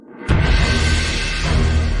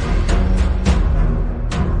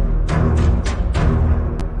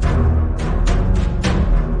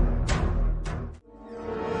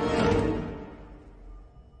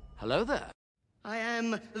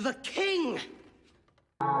the king.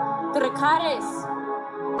 Dracarys.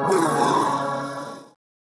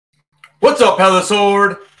 What's up,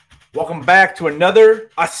 Sword? Welcome back to another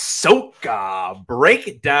AHSOKA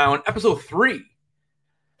breakdown, episode 3.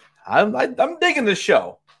 I'm digging this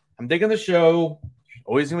show.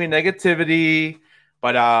 Always gonna be negativity,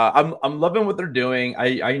 but I'm loving what they're doing.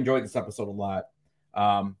 I enjoyed this episode a lot.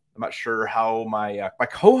 I'm not sure how my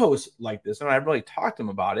co-host liked this, and I haven't really talked to him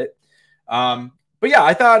about it. But yeah,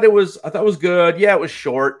 I thought it was good. Yeah, it was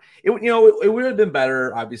short. It would have been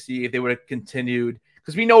better, obviously, if they would have continued,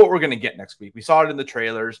 because we know what we're gonna get next week. We saw it in the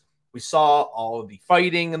trailers. We saw all of the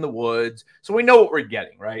fighting in the woods, so we know what we're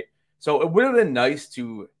getting, right? So it would have been nice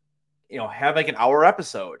to, have like an hour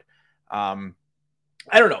episode. I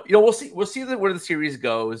don't know. We'll see where the series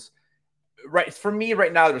goes. Right, for me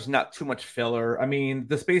right now, there's not too much filler. I mean,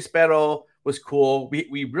 the space battle was cool.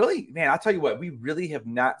 We really, man, I'll tell you what, we really have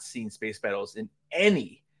not seen space battles in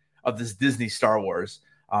any of this Disney Star Wars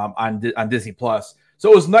on Disney Plus.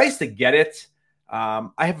 So it was nice to get it. I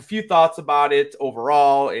have a few thoughts about it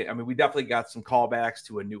overall. I mean, we definitely got some callbacks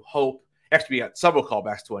to A New Hope. Actually, we got several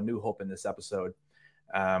callbacks to A New Hope in this episode.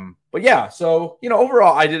 But yeah, so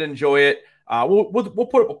overall, I did enjoy it. We'll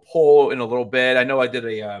put up a poll in a little bit. I know I did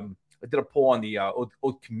a poll on the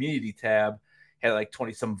old community tab, had like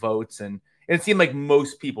 20 some votes, and it seemed like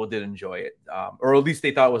most people did enjoy it, or at least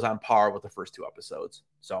they thought it was on par with the first 2 episodes.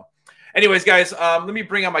 So, anyways, guys, let me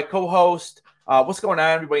bring on my co-host. What's going on,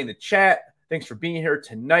 everybody in the chat? Thanks for being here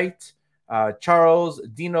tonight. Charles,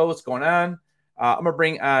 Dino, what's going on? I'm going to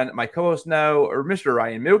bring on my co-host now, or Mr.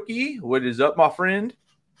 Ryan Milky. What is up, my friend?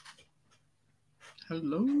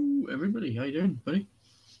 Hello, everybody. How you doing, buddy?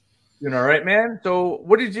 Doing all right, man. So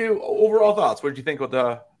what did you, overall thoughts? What did you think of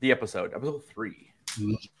the episode 3?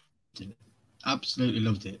 Loved it. Absolutely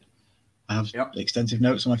loved it. I have extensive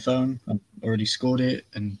notes on my phone. I've already scored it.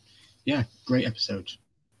 And yeah, great episode.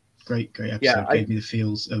 Great episode. Yeah, gave me the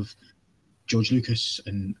feels of George Lucas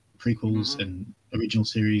and prequels and original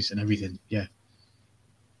series and everything. Yeah.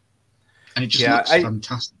 And it just looks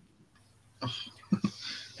fantastic. Oh,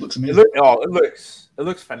 looks amazing. It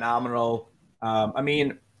looks phenomenal. I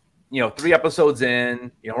mean, 3 episodes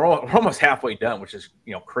in, we're almost halfway done, which is,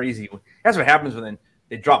 crazy. That's what happens when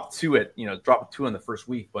they drop 2 in the first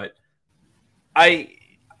week. But I'm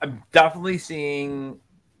definitely seeing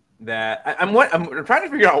that. I'm trying to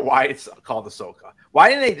figure out why it's called AHSOKA. Why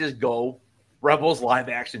didn't they just go Rebels live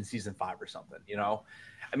action season 5 or something?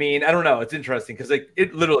 I mean, I don't know. It's interesting because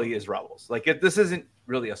it literally is Rebels. This isn't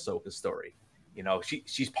really Ahsoka's story.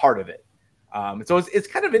 She's part of it. So it's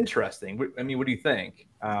kind of interesting. I mean, what do you think?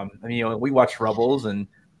 I mean, we watched Rebels, and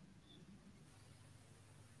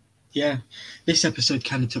yeah, this episode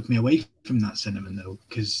kind of took me away from that sentiment though,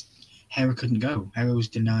 because Hera couldn't go. Hera was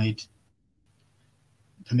denied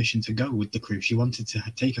permission to go with the crew. She wanted to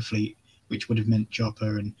take a fleet, which would have meant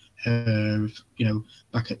Chopper and her,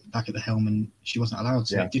 back at the helm, and she wasn't allowed.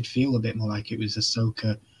 So it did feel a bit more like it was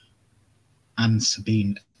Ahsoka and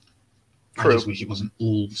Sabine. True. I just wish it wasn't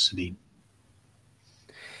all Sabine.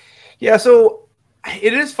 Yeah, so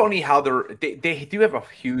it is funny how they do have a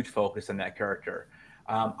huge focus on that character.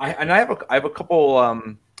 I have a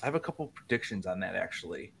couple predictions on that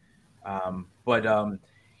actually.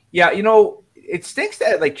 It stinks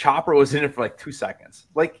that Chopper was in it for 2 seconds.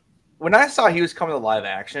 When I saw he was coming to live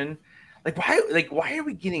action, why are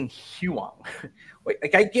we getting Huang?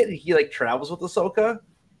 I get he travels with Ahsoka,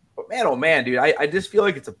 but man, oh man, dude, I just feel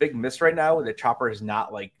like it's a big miss right now that Chopper is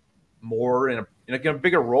not more in a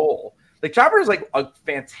bigger role. Chopper is a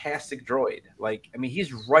fantastic droid. I mean,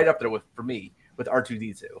 he's right up there for me with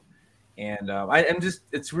R2-D2. And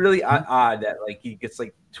it's really odd that he gets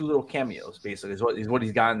 2 little cameos basically is what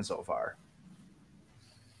he's gotten so far.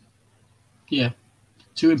 Yeah,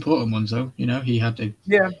 2 important ones though. He had a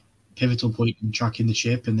pivotal point in tracking the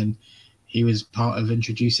ship, and then he was part of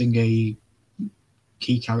introducing a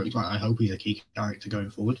key character. I hope he's a key character going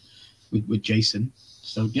forward with Jason.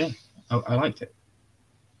 So yeah, I liked it.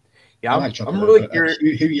 Yeah, I'm really curious.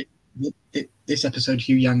 This episode,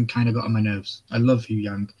 Hugh Yang kind of got on my nerves. I love Hugh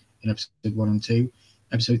Yang in episode 1 and 2.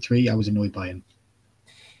 Episode 3, I was annoyed by him.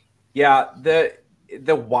 Yeah, the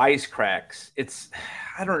wisecracks.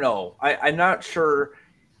 I don't know. I'm not sure.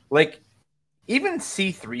 Even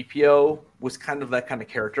C-3PO was kind of that kind of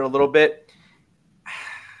character a little bit.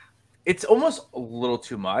 It's almost a little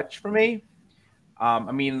too much for me.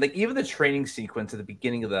 I mean, even the training sequence at the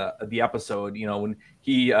beginning of the episode, when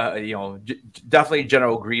he, definitely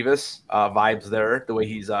General Grievous vibes there. The way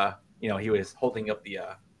he's, he was holding up the,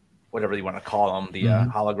 whatever you want to call them, the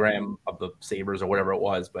hologram of the sabers or whatever it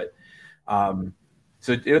was. But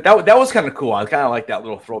So that was kind of cool. I kind of like that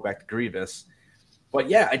little throwback to Grievous. But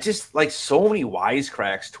yeah, I just like so many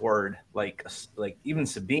wisecracks toward like even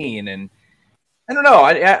Sabine, and I don't know.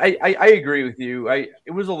 I agree with you.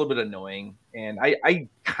 It was a little bit annoying, and I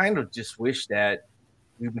kind of just wish that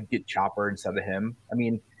we would get Chopper instead of him. I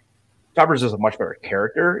mean, Chopper's just a much better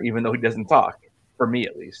character, even though he doesn't talk, for me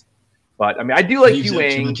at least. But I mean, I do like Leaves Hugh it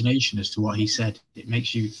up to Wang. imagination as to what he said. It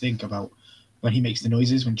makes you think about when he makes the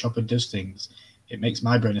noises, when Chopper does things. It makes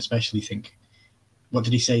my brain especially think, what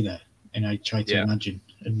did he say there? And I try to imagine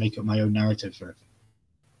and make up my own narrative for it.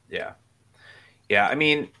 Yeah. I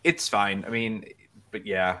mean, it's fine. I mean, but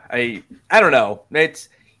yeah, I don't know. It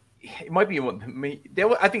might be.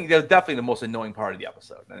 I think they're definitely the most annoying part of the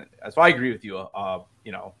episode. So I agree with you.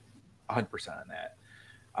 100% on that.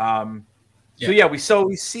 So yeah, we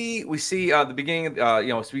see the beginning.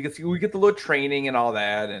 So we get the little training and all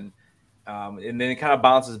that, and then it kind of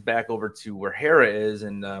bounces back over to where Hera is,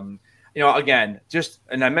 and again,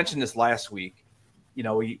 and I mentioned this last week.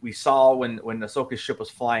 We saw when Ahsoka's ship was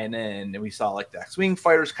flying in, and we saw like the X-wing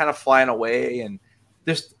fighters kind of flying away, and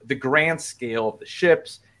just the grand scale of the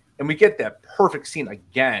ships, and we get that perfect scene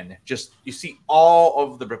again. Just you see all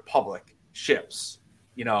of the Republic ships.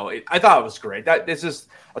 I thought it was great. That this is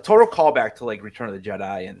a total callback to like Return of the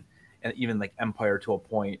Jedi and even like Empire to a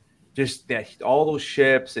point. Just that all those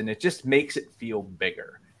ships, and it just makes it feel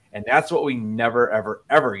bigger, and that's what we never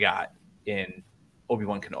ever got in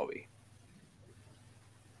Obi-Wan Kenobi.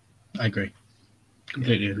 I agree.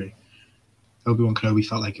 Completely agree. Obi-Wan Kenobi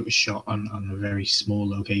felt like it was shot on a very small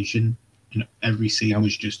location. Every scene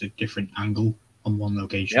was just a different angle on one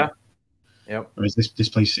location. Yeah. Yep. Whereas this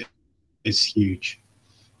place is huge.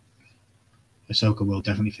 Ahsoka World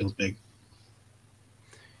definitely feels big.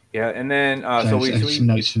 Yeah, and then some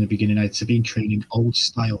notes from the beginning. I had Sabine training old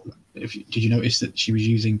style. Did you notice that she was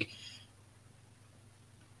using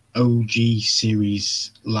OG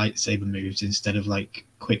series lightsaber moves instead of like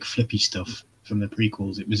quick flippy stuff from the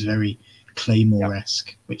prequels? It was very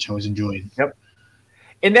Claymore-esque, which I was enjoying. Yep.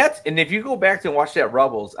 And if you go back to watch that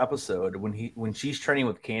Rebels episode when she's training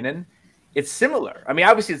with Kanan, it's similar. I mean,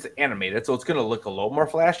 obviously it's animated, so it's going to look a little more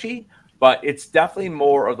flashy, but it's definitely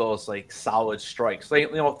more of those like solid strikes.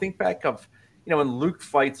 Like, think back of when Luke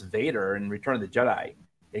fights Vader in Return of the Jedi,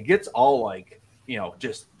 it gets all like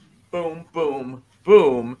just boom, boom,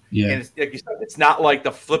 boom. Yeah. And it's, like you said, it's not like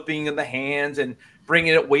the flipping of the hands and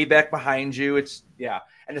bringing it way back behind you. It's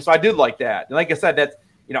and so I did like that. And like I said, that's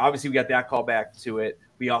obviously we got that callback to it.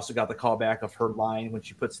 We also got the callback of her line when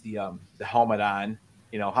she puts the helmet on.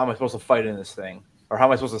 How am I supposed to fight in this thing, or how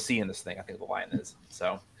am I supposed to see in this thing? I think the line is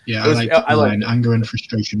so. Yeah, I like anger and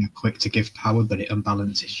frustration are quick to give power, but it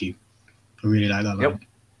unbalances you. I really like that line. Yep.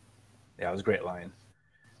 Yeah, it was a great line.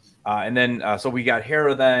 And then so we got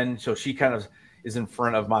Hera then, so she kind of is in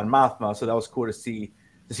front of Mon Mothma, so that was cool to see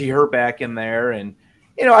her back in there. And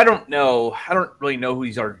I don't really know who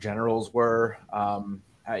these other generals were.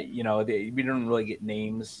 We didn't really get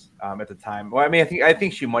names at the time. Well, I mean, I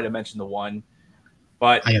think she might have mentioned the one,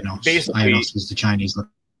 but basically, Ionos was the Chinese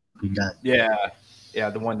looking guy. Yeah,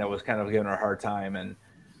 the one that was kind of giving her a hard time. And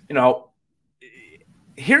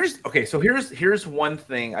here's one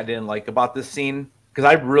thing I didn't like about this scene, because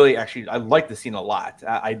I liked the scene a lot.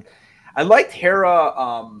 I liked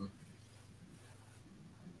Hera.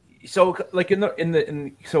 So like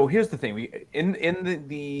so here's the thing: in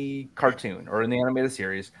the cartoon or in the animated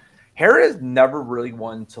series, Hera is never really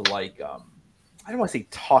one to like I don't want to say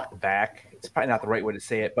talk back. It's probably not the right way to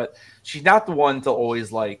say it, but she's not the one to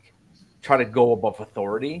always like try to go above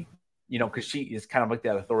authority, because she is kind of like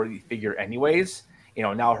that authority figure anyways.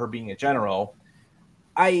 Now her being a general,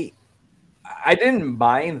 I didn't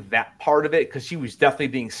mind that part of it because she was definitely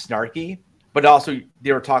being snarky, but also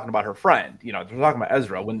they were talking about her friend. They're talking about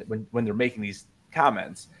Ezra when they're making these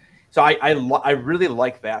comments. So I really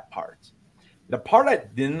like that part. The part I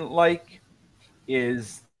didn't like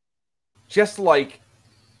is just like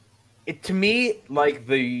it to me, like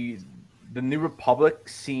the New Republic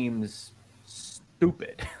seems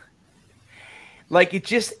stupid. Like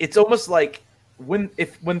it's almost like when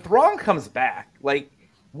Thrawn comes back, like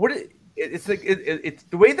it's like it's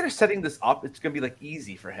the way they're setting this up. It's gonna be like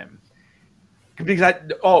easy for him because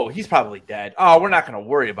he's probably dead. Oh, we're not gonna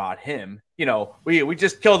worry about him. We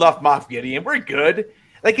just killed off Moff Gideon. We're good.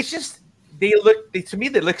 Like it's just to me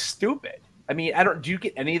they look stupid. I mean, do you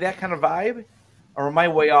get any of that kind of vibe, or am I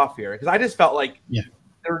way off here? Because I just felt like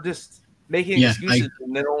they're just making excuses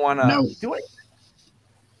and they don't want to do it.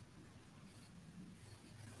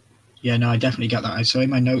 Yeah, no, I definitely get that. So in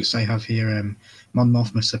my notes I have here, Mon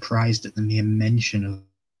Mothma surprised at the mere mention of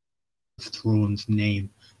Thrawn's name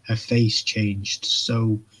her face changed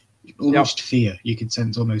so almost fear. You could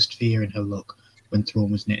sense almost fear in her look when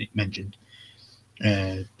Thrawn was mentioned.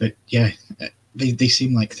 But yeah, they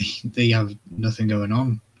seem like they have nothing going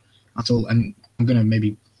on at all. And I'm going to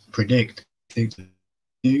maybe predict, I think the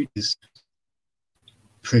dude is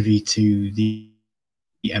privy to the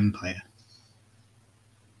Empire,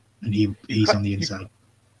 and he's on the inside.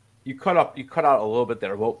 You cut out a little bit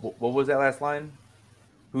there. What was that last line?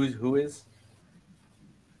 Who is?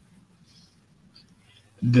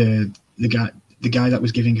 The guy that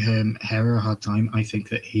was giving her a hard time. I think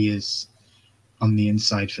that he is on the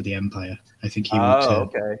inside for the Empire. I think he will turn.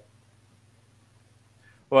 Okay.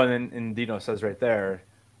 Well, and Dino says right there,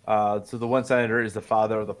 so the one senator is the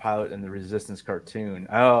father of the pilot in the Resistance cartoon.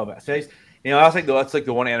 Oh, that's like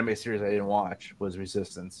the one anime series I didn't watch was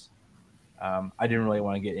Resistance. I didn't really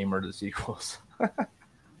want to get any more to the sequels. So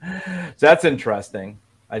that's interesting.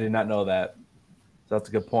 I did not know that. So that's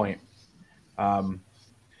a good point.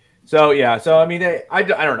 So I mean, I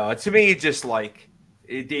don't know. To me, it's just like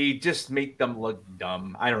they just make them look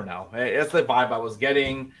dumb. I don't know. That's the vibe I was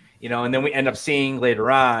getting, and then we end up seeing later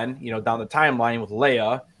on, down the timeline with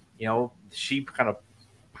Leia, she kind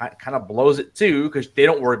of blows it too, because they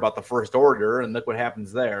don't worry about the First Order, and look what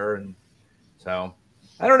happens there. And so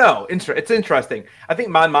I don't know. It's interesting. I think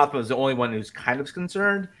Mon Mothma is the only one who's kind of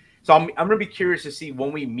concerned. So I'm going to be curious to see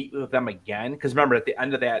when we meet with them again, because remember at the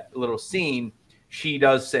end of that little scene, she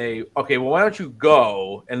does say, okay, well, why don't you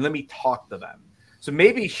go and let me talk to them? So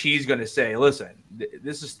maybe she's going to say, listen,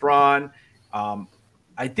 this is Thrawn. I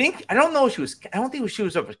don't know if she was, I don't think she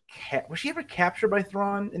was ever, was she ever captured by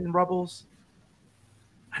Thrawn in Rebels?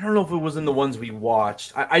 I don't know if it was in the ones we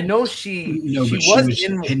watched. I know she was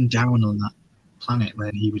pinned down on that planet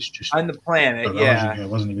where he was just on the planet, yeah. Her,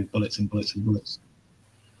 wasn't he, with bullets and bullets and bullets?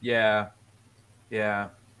 Yeah.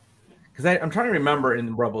 Because I'm trying to remember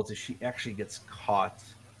in Rebels if she actually gets caught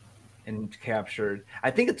and captured. I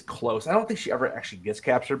think it's close. I don't think she ever actually gets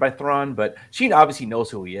captured by Thrawn, but she obviously knows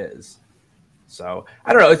who he is. So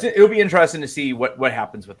I don't know. It'll be interesting to see what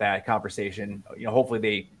happens with that conversation.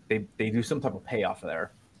 Hopefully they do some type of payoff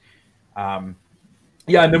there. And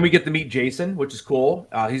then we get to meet Jason, which is cool.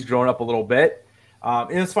 He's grown up a little bit.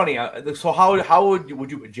 And it's funny. So how would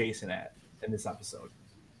you put Jason at in this episode?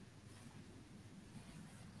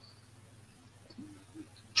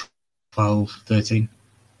 12, 13.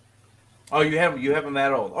 Oh, you have him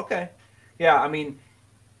that old? Okay. I mean,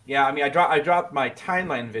 I dropped my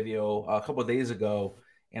timeline video a couple of days ago,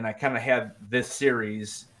 and I kind of had this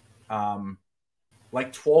series,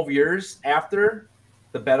 like 12 years after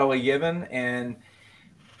the Battle of Yavin, and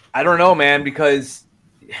I don't know, man, because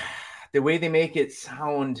the way they make it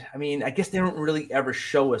sound, I mean, I guess they don't really ever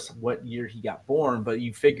show us what year he got born, but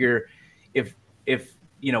you figure if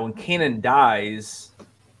when Kanan dies,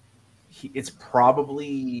 it's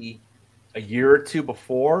probably a year or two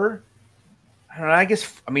before. I don't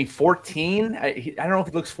know. 14. I don't know if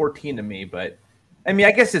he looks 14 to me, but I mean,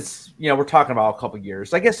 I guess it's we're talking about a couple of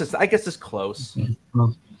years. I guess it's close,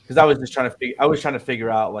 because I was trying to figure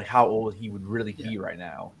out like how old he would really be right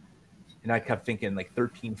now, and I kept thinking like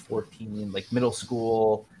 13, 14, like middle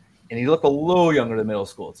school, and he looked a little younger than middle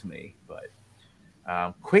school to me. But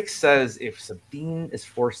Quick says if Sabine is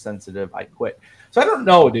force sensitive, I quit. So I don't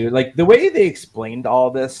know, dude. Like the way they explained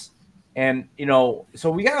all this. And,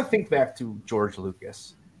 so we got to think back to George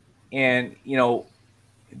Lucas. And,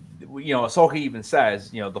 Ahsoka even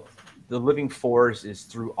says, the living force is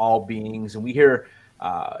through all beings. And we hear,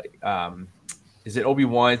 is it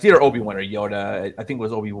Obi-Wan? It's either Obi-Wan or Yoda. I think it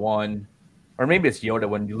was Obi-Wan. Or maybe it's Yoda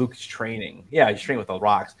when Luke's training. Yeah, he's training with the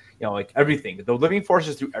rocks. Like everything. The living force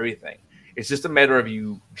is through everything. It's just a matter of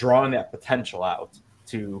you drawing that potential out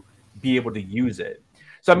to be able to use it.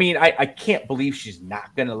 So, I mean, I can't believe she's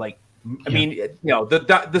not going to, I mean,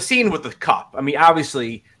 the scene with the cup. I mean,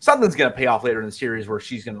 obviously, something's going to pay off later in the series where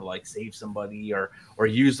she's going to save somebody or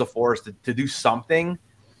use the force to do something.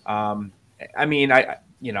 I mean, I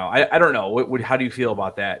don't know. How do you feel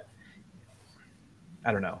about that?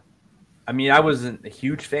 I don't know. I mean, I wasn't a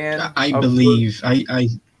huge fan. I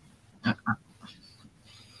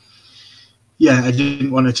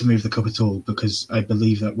didn't want her to move the cup at all, because I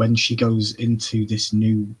believe that when she goes into this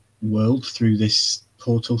new world through this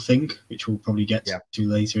portal thing, which we'll probably get to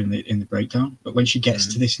later in the breakdown, but when she gets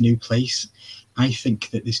to this new place, I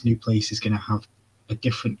think that this new place is going to have a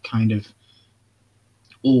different kind of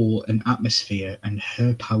awe and atmosphere, and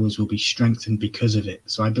her powers will be strengthened because of it.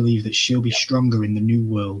 So I believe that she'll be stronger in the new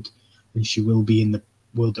world than she will be in the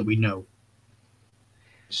world that we know.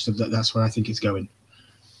 So that's where I think it's going.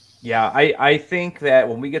 Yeah, I think that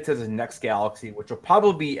when we get to the next galaxy, which will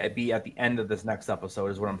probably be at the end of this next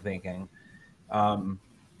episode, is what I'm thinking.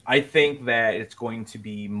 I think that it's going to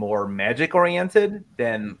be more magic oriented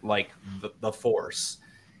than like the Force.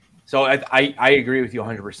 So I agree with you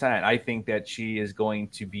 100%. I think that she is going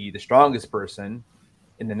to be the strongest person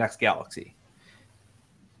in the next galaxy.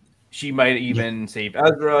 She might even save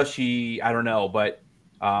Ezra. I don't know, but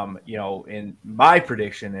in my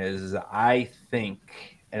prediction is I think,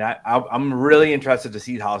 and I'm really interested to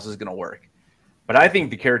see how this is going to work. But I think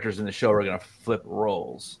the characters in the show are going to flip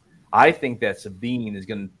roles. I think that Sabine is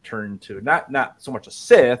going to turn to not so much a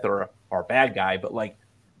Sith or a bad guy, but like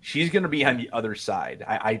she's going to be on the other side.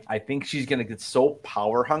 I think she's going to get so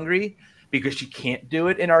power hungry because she can't do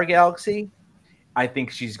it in our galaxy. I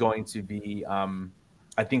think she's going to be.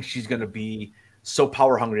 I think she's going to be so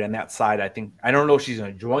power hungry on that side. I don't know if she's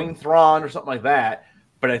going to join Thrawn or something like that,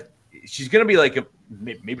 but she's going to be like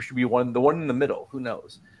maybe she'll be the one in the middle. Who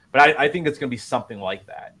knows? But I think it's going to be something like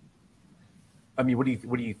that. I mean, what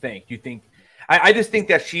do you think? Do you think? I just think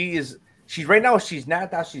that she's right now. She's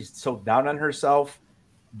not that she's so down on herself,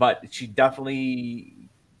 but she definitely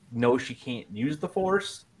knows she can't use the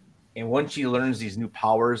Force. And once she learns these new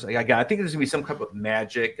powers, again, I think there's gonna be some kind of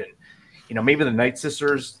magic, and maybe the Night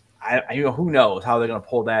Sisters. Who knows how they're gonna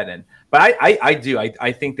pull that in. But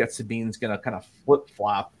I think that Sabine's gonna kind of flip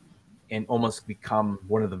flop and almost become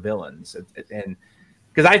one of the villains, and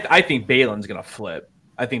because I think Balin's gonna flip.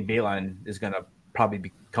 I think Balin is gonna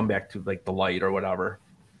probably come back to like the light or whatever.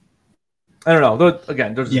 I don't know. I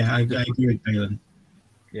agree with Balin.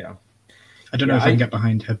 Yeah, I don't know if I can get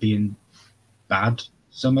behind her being bad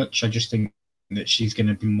so much. I just think that she's going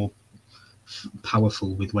to be more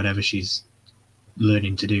powerful with whatever she's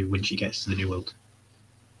learning to do when she gets to the new world.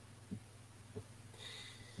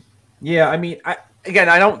 Yeah, I mean, I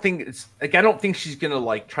don't think she's gonna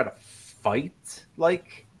like try to fight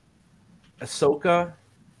like AHSOKA.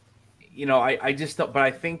 I just don't. But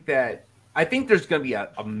I think there's gonna be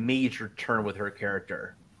a major turn with her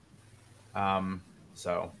character.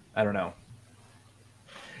 So I don't know.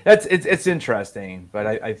 It's interesting, but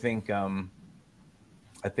I think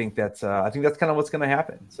that's kind of what's gonna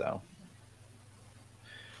happen. So,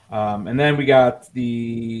 and then we got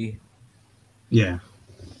the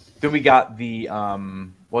Then we got the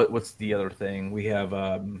what's the other thing? We have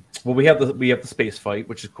we have the space fight,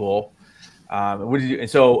 which is cool. What did you? And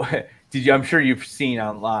so did you? I'm sure you've seen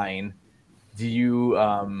online. Did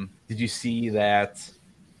you see that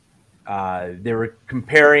they were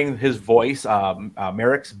comparing his voice,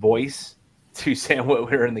 Merrick's voice, to Sam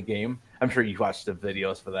Witwer in the game? I'm sure you watched the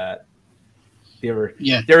videos for that. They were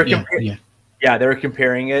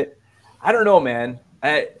comparing it. I don't know, man.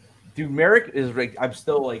 Dude, Merrick is like, I'm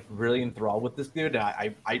still like really enthralled with this dude.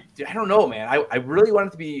 I don't know, man. I really want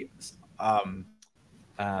it to be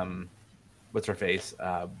what's her face?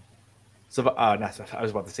 I was about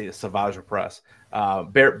to say the Savage Press.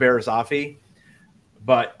 Barazafi.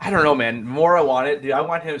 But I don't know, man. The more I want it, dude, I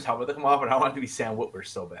want his helmet to come off, and I want it to be Sam Witwer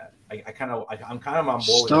so bad. I'm kind of on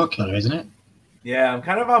board. Starkiller, isn't it? Yeah, I'm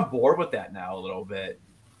kind of on board with that now a little bit.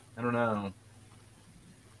 I don't know.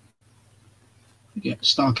 Yeah,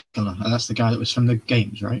 Starkiller. That's the guy that was from the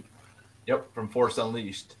games, right? Yep, from Force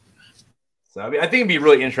Unleashed. So I mean, I think it'd be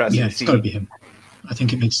really interesting to see. It's got to be him. I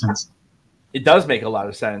think it makes sense. It does make a lot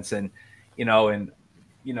of sense, and the other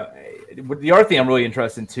thing I'm really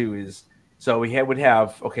interested in too is. So would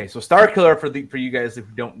have so Starkiller for you guys if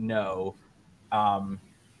you don't know,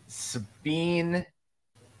 Sabine.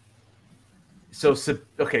 So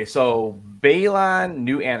Balon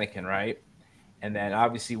knew Anakin, right? And then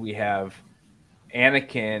obviously we have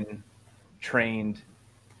Anakin trained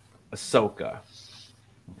AHSOKA.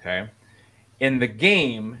 Okay. In the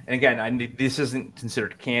game, and again, this isn't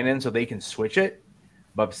considered canon, so they can switch it.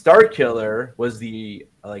 But Starkiller was the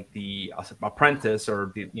apprentice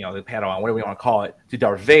or the Padawan, whatever you want to call it, to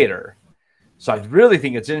Darth Vader. So I really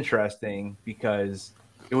think it's interesting because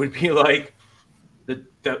it would be like the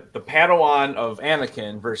Padawan of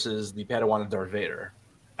Anakin versus the Padawan of Darth Vader.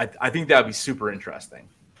 I think that would be super interesting.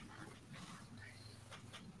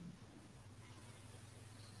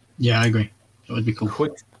 Yeah, I agree. That would be cool.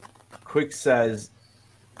 Quick says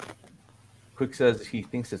he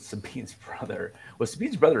thinks it's Sabine's brother. Well,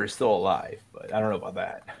 Sabine's brother is still alive, but I don't know about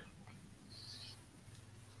that.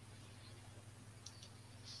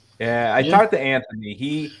 Yeah, I talked to Anthony.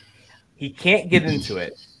 He can't get into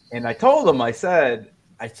it, and I told him. I said,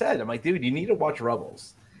 I'm like, dude, you need to watch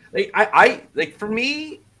Rebels. Like, for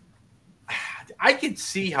me, I can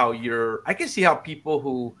see how people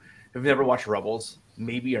who have never watched Rebels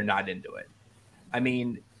maybe are not into it. I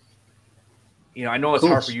mean, I know it's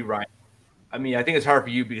hard for you, Ryan. I mean, I think it's hard for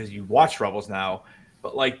you because you watch Rebels now.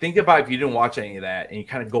 But like, think about if you didn't watch any of that and you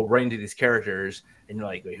kind of go right into these characters and you're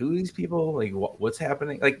like, wait, who are these people? Like, what's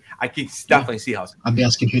happening? Like, I can definitely see how. I'd be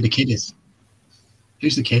asking who the kid is.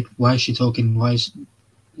 Who's the kid? Why is she talking? Where's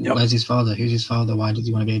his father? Who's his father? Why does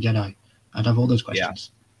he want to be a Jedi? I'd have all those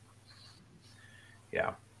questions.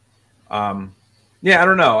 Yeah. I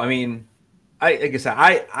don't know. I mean, like I said,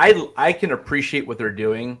 I can appreciate what they're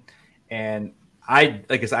doing, and like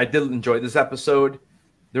I said, I did enjoy this episode.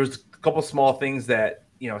 There's a couple small things that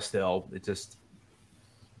still it's just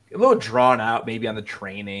a little drawn out, maybe on the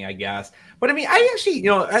training, I guess. But I mean, I actually,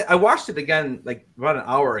 I watched it again like about an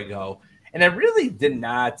hour ago, and I really did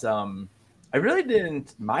not. I really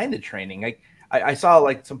didn't mind the training. Like I saw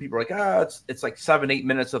like some people were like, it's like 7-8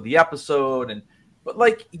 minutes of the episode, but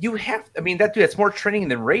like you have, I mean, that's more training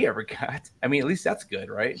than Ray ever got. I mean, at least that's good,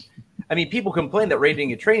 right? I mean, people complain that Ray didn't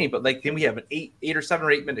get training, but like then we have an 8 or 7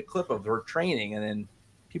 or 8 minute clip of her training, and then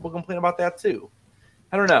people complain about that too.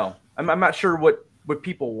 I don't know. I'm not sure what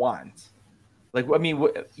people want. Like, I mean,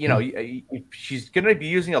 if she's gonna be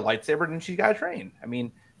using a lightsaber, then she's got to train. I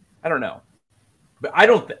mean, I don't know. But I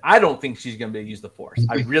don't think she's going to be able to use the Force.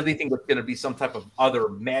 I really think it's going to be some type of other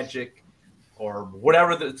magic or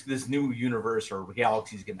whatever this new universe or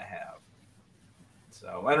galaxy is going to have.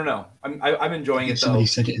 So I don't know. I'm enjoying it. Somebody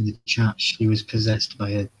said it in the chat. She was possessed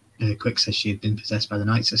by Quick says she had been possessed by the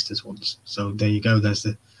Night Sisters once. So there you go. There's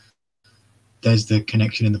the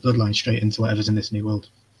connection in the bloodline straight into whatever's in this new world.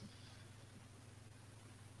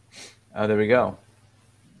 Oh, there we go.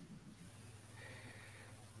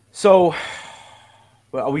 So.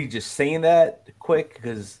 Well, are we just saying that quick?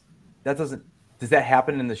 Because that doesn't. Does that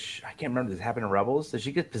happen in the? I can't remember. Does it happen in Rebels? Does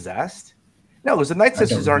she get possessed? No, because the Night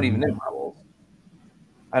Sisters aren't even in Rebels.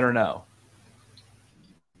 I don't know.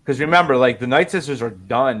 Because remember, like the Night Sisters are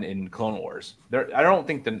done in Clone Wars. I don't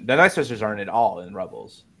think the Night Sisters aren't at all in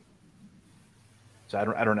Rebels. So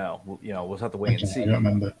I don't know. We'll have to wait and see. I don't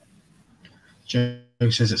remember. Joe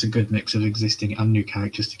says it's a good mix of existing and new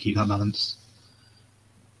characters to keep that balance.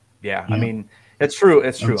 Yeah. I mean. It's true.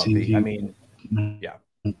 It's true. I mean, yeah.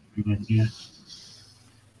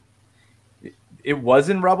 It was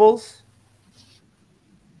in Rebels.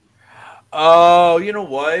 Oh, you know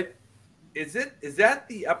what? Is that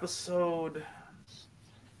the episode?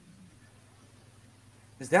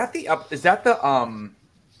 Is that the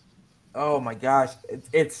oh my gosh.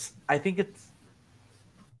 I think it's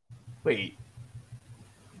wait.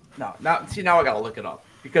 No, now I gotta look it up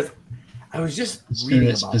because I was just reading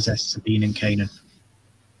about possessed Sabine and Kanan.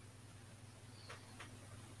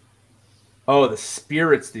 Oh, the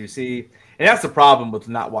spirits do. See, and that's the problem with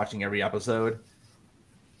not watching every episode.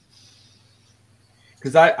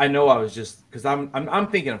 Because I know I was just because I'm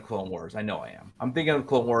thinking of Clone Wars. I know I am. I'm thinking of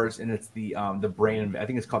Clone Wars, and it's the brain. I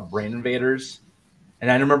think it's called Brain Invaders. And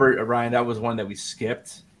I remember Ryan, that was one that we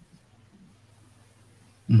skipped.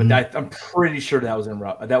 Mm-hmm. But I'm pretty sure that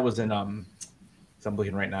was in so I'm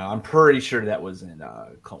looking right now. I'm pretty sure that was in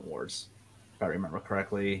Clone Wars, if I remember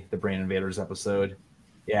correctly. The Brain Invaders episode,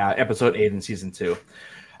 yeah, episode 8 in season 2.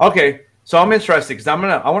 Okay, so I'm interested because I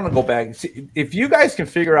want to go back and see if you guys can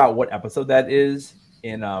figure out what episode that is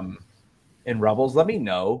in Rebels. Let me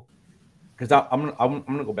know because I'm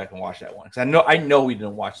gonna go back and watch that one because I know we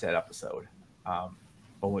didn't watch that episode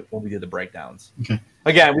when we did the breakdowns. Okay.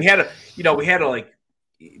 Again, we had to like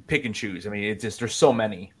pick and choose. I mean, it's just there's so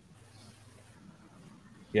many.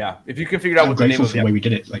 Yeah, if you can figure out what the name of the way we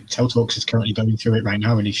did it. Like Tel Talks is currently going through it right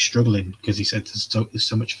now, and he's struggling because he said there's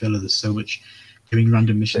so much filler, there's so much doing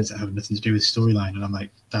random missions that have nothing to do with storyline, and I'm like,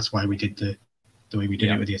 that's why we did the way we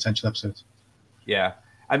did it with the essential episodes. Yeah,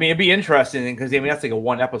 I mean, it'd be interesting because that's like a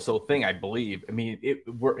 1 episode thing, I believe. I mean,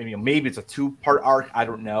 maybe it's a 2-part arc, I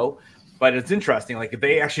don't know, but it's interesting. Like if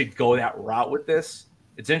they actually go that route with this,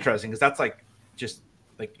 it's interesting because that's like just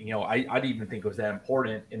like I didn't even think it was that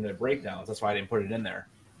important in the breakdowns. That's why I didn't put it in there.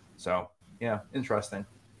 So yeah, interesting.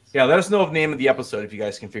 Yeah, let us know the name of the episode if you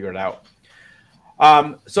guys can figure it out.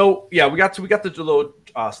 So yeah, we got the little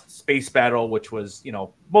space battle, which was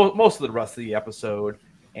most of the rest of the episode.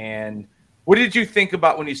 And what did you think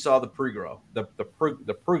about when you saw the Prugro, the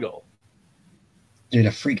Prugal? Dude,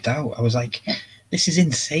 I freaked out. I was like, this is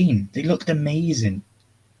insane. They looked amazing.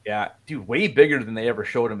 Yeah, dude, way bigger than they ever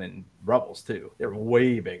showed them in Rebels too. They're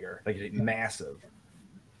way bigger, like massive.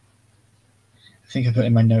 I think I put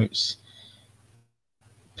in my notes,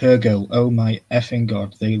 Purgo, oh my effing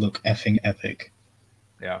god, they look effing epic.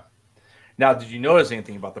 Yeah. Now, did you notice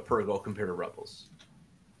anything about the Purgo compared to Rebels?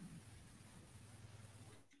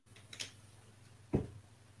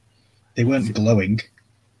 They weren't glowing.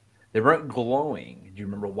 They weren't glowing. Do you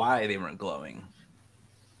remember why they weren't glowing?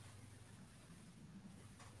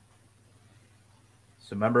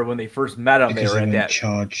 So remember when they first met them, because they were at that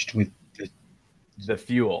charged with the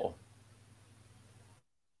fuel.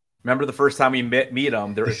 Remember the first time we meet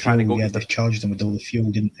them, they were trying to go get they charged them with all the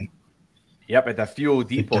fuel, didn't they? Yep, at that fuel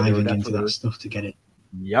depot. They were diving into that stuff to get it.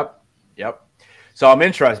 Yep. So I'm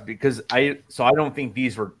interested because I don't think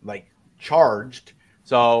these were like charged.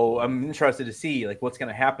 So I'm interested to see like what's going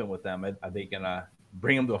to happen with them. Are they going to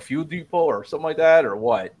bring them to a fuel depot or something like that, or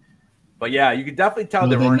what? But yeah, you could definitely tell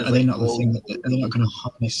they weren't. Are they not the thing? Are they not going to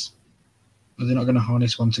harness? Are they not going to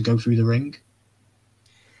harness one to go through the ring?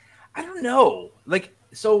 I don't know. Like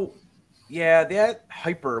so, yeah, that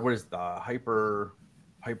hyper. What is the hyper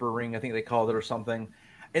ring? I think they called it or something.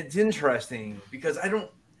 It's interesting because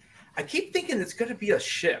I keep thinking it's going to be a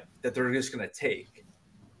ship that they're just going to take,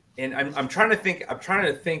 and I'm trying to think. I'm trying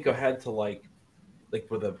to think ahead to like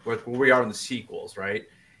where we are in the sequels, right?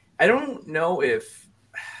 I don't know if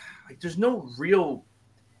like there's no real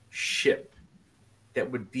ship that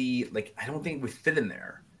would be like I don't think would fit in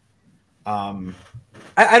there. I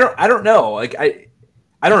don't know. Like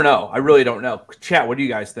I don't know. I really don't know. Chat, what do you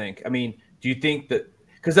guys think? I mean, do you think that?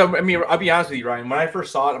 Because I mean, I'll be honest with you, Ryan. When I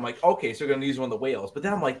first saw it, I'm like, okay, so we're gonna use one of the whales. But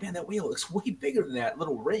then I'm like, man, that whale looks way bigger than that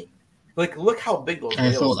little ring. Like, look how big those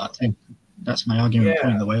whales. I thought that too. That's my argument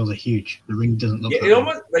point. The whales are huge. The ring doesn't look. It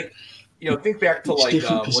almost like think back to like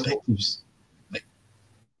different perspectives.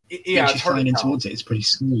 When she's flying in towards it, it's pretty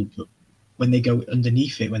small, but when they go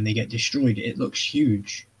underneath it, when they get destroyed, it looks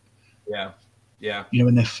huge. Yeah.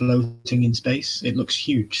 When they're floating in space, it looks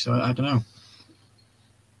huge. So I don't know.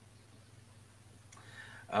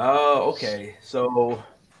 Oh, okay. So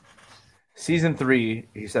season 3,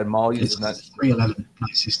 he said Maul uses that 311. My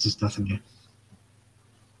sister's nothing here.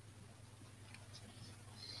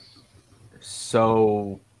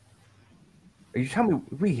 So are you telling me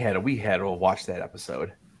we had to watch that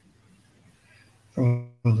episode?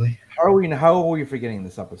 Probably. How are we forgetting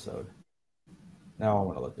this episode? Now I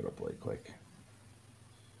want to look it up really quick.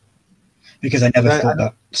 Because I never thought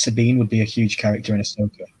that Sabine would be a huge character in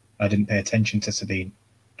AHSOKA. I didn't pay attention to Sabine.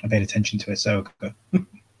 I paid attention to AHSOKA.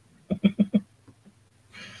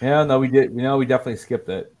 Yeah, no, we did. We definitely skipped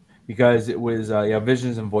it because it was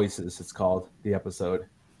Visions and Voices. It's called the episode.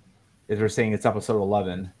 As we're saying, it's episode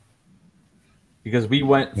 11 because we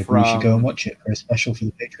went maybe from. We should go and watch it for a special for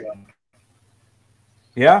the Patreon.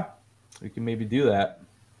 Yeah, we can maybe do that.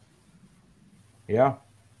 Yeah,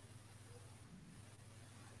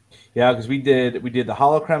 because we did the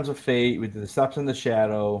Holocrons of Fate, we did the Steps in the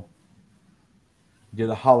Shadow, we did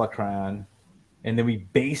the Holocron, and then we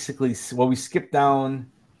basically we skipped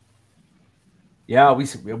down. Yeah,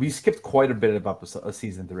 we skipped quite a bit of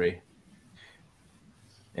season 3,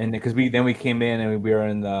 and because we came in and we were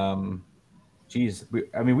in the.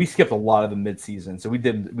 We skipped a lot of the mid-season, so we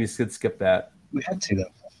did skip that. We had to though.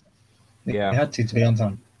 We Yeah, had to be on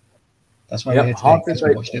time. That's why we're here today, because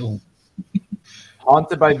we watched it all.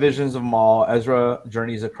 Haunted by visions of Maul, Ezra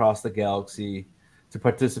journeys across the galaxy to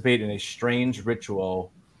participate in a strange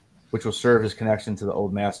ritual, which will serve his connection to the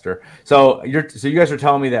old master. So you guys are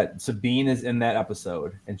telling me that Sabine is in that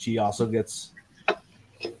episode, and she also gets.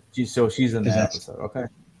 She's in that episode.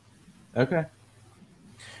 Okay.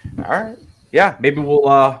 All right. Yeah, maybe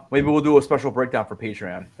we'll do a special breakdown for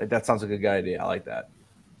Patreon. That sounds like a good idea. I like that.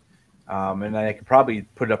 And I could probably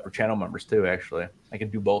put it up for channel members too. Actually, I can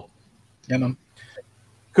do both. Yeah, man.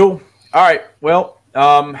 Cool. All right. Well,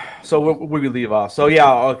 so where we leave off? So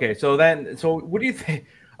yeah. Okay. So what do you think?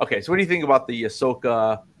 Okay. So what do you think about the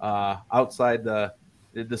AHSOKA outside the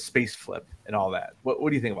space flip and all that? What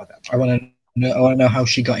do you think about that part? I want to know how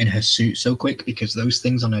she got in her suit so quick, because those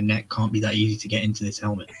things on her neck can't be that easy to get into this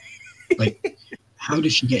helmet. Like, how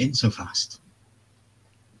does she get in so fast?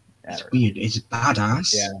 It's weird. It's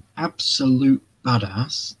badass. Yeah. Absolute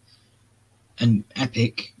badass. And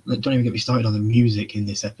epic. Like, don't even get me started on the music in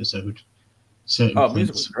this episode. Certain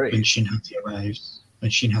points when Shin Hati arrives,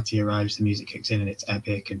 the music kicks in and it's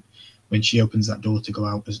epic. And when she opens that door to go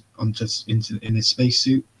out in a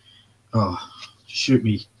spacesuit, shoot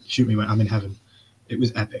me when I'm in heaven. It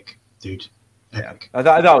was epic, dude. Epic. Yeah, I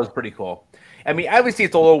thought it was pretty cool. I mean, obviously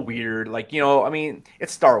it's a little weird. Like,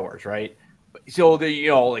 it's Star Wars, right? So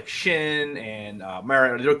like Shin and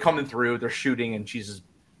Mara, they're coming through, they're shooting, and she's just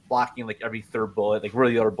blocking like every third bullet. Like, where are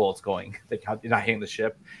the other bullets going? Like, you're not hitting the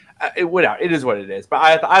ship. It is what it is. But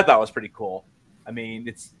I thought it was pretty cool. I mean,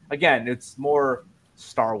 it's more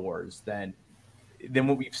Star Wars than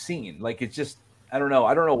what we've seen. Like, it's just, I don't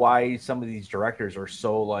know why some of these directors are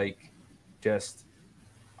so like just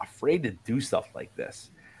afraid to do stuff like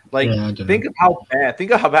this. Like, yeah, think of how bad.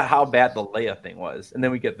 Think about how bad the Leia thing was, and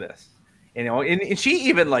then we get this. You know, and she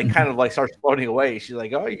even like kind of like starts floating away. She's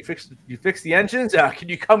like, "Oh, you fixed the engines? Can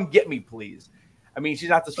you come get me, please?" I mean, she's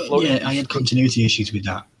not just floating. Yeah, I had continuity issues with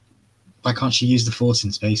that. Why can't she use the Force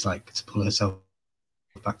in space, like, to pull herself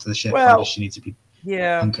back to the ship? Well, why does she need to be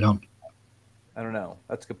hunkered on? I don't know.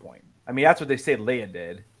 That's a good point. I mean, that's what they say Leia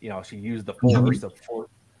did. You know, she used the Force to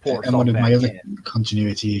pour and one of my other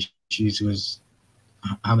continuity issues was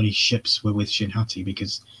how many ships were with Shin Hati,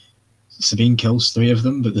 because Sabine kills 3 of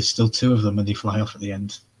them, but there's still 2 of them and they fly off at the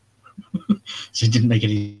end. So it didn't make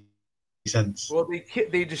any sense. Well,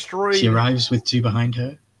 they destroy. She arrives with 2 behind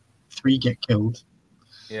her, 3 get killed.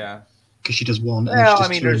 Yeah, because she does 1, and then she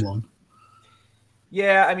does 2 in 1.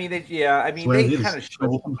 Yeah, I mean, they kind of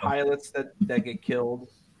show the pilots that get killed.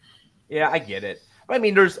 Yeah, I get it. But I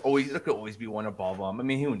mean, there could always be one above them. I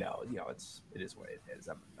mean, who knows? You know, it is what it is.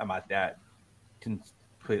 I'm not that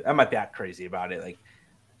crazy about it. Like,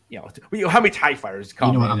 you know, how many TIE fighters come?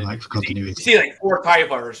 You know what I'm like for continuity. You see like 4 TIE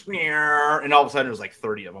fighters, and all of a sudden there's like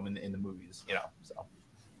 30 of them in the movies. You know, so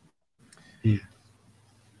yeah.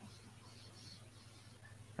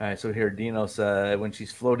 All right, so here Dino said when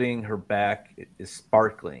she's floating, her back is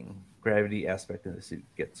sparkling. Gravity aspect of the suit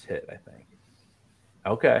gets hit, I think.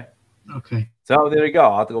 Okay. So there we go.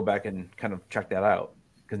 I'll have to go back and kind of check that out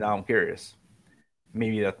because now I'm curious.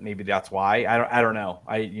 Maybe that's why. I don't know.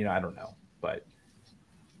 I don't know. But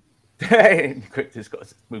quick, this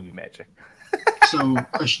goes movie magic. So,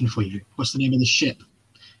 question for you: what's the name of the ship?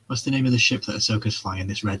 What's the name of the ship that Ahsoka's flying?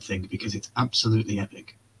 This red thing, because it's absolutely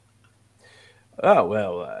epic. Oh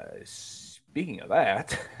well. Speaking of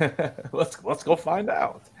that, let's go find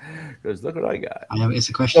out. Because look what I got. It's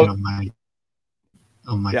a question on my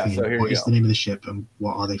thing. So what is the name of the ship and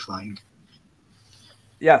what are they flying?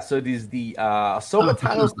 Yeah, so these the Ahsoka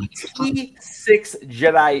Tano's T6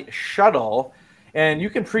 Jedi shuttle, and you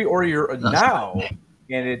can pre-order your now,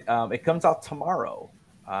 and it comes out tomorrow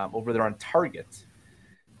over there on Target.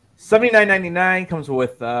 $79.99 comes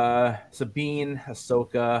with Sabine,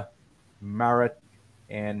 Ahsoka, Marit,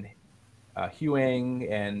 and Huang,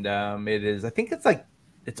 and it is. I think it's like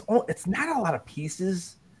it's not a lot of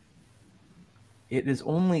pieces. It's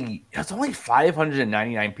only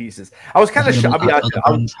 599 pieces. I was kind of shocked.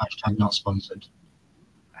 Hashtag not sponsored.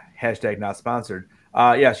 Hashtag not sponsored.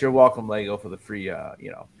 Yes, you're welcome, Lego, for the free.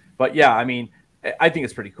 But yeah, I mean, I think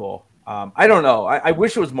it's pretty cool. I don't know. I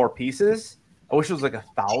wish it was more pieces. I wish it was like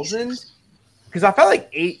 1,000, because I felt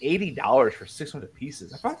like $80 for 600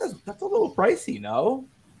 pieces. I thought that's a little pricey. No,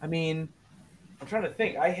 I mean, I'm trying to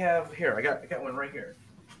think. I got one right here.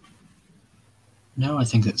 No, I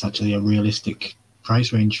think that's actually a realistic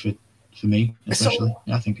price range for me, especially.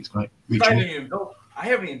 I think it's quite reachable. I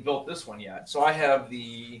haven't even built this one yet. So I have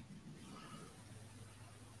the.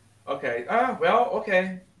 Okay.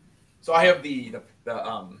 Okay. So I have the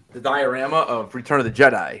diorama of Return of the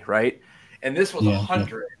Jedi, right? And this was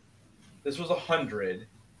 100. Yeah. This was 100,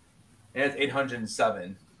 and it's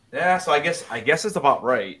 807. Yeah. So I guess it's about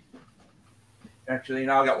right. Actually,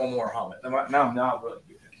 now I got one more helmet. Now I'm really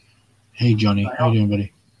good. Hey Johnny, how you doing,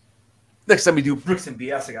 buddy? Next time we do Bricks and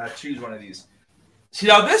BS, I gotta choose one of these. See,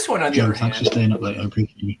 now this one on the other hand. Thanks for staying up late. I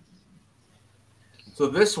appreciate you. So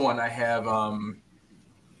this one I have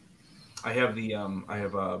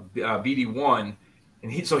BD1,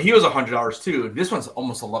 and he was $100 too. This one's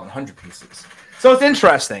almost 1,100 pieces. So it's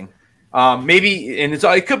interesting. Maybe, and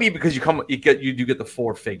it could be because you do get the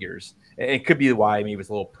 4 figures. It could be why maybe it's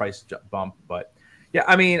a little price bump, but yeah,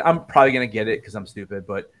 I mean, I'm probably gonna get it because I'm stupid,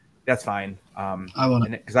 but that's fine. I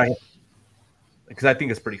want it because I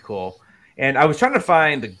think it's pretty cool. And I was trying to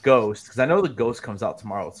find the Ghost because I know the Ghost comes out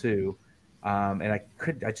tomorrow too, and I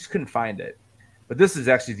just couldn't find it. But this is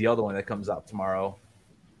actually the other one that comes out tomorrow.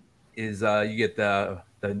 Is you get the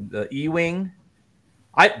E-wing.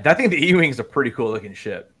 I think the E-wing is a pretty cool looking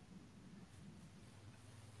ship.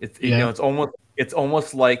 It's it's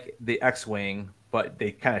almost like the X-wing, but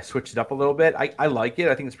they kind of switched it up a little bit. I like it.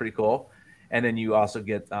 I think it's pretty cool. And then you also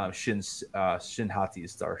get Shin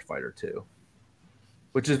Hati's Starfighter too,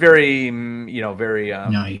 which is very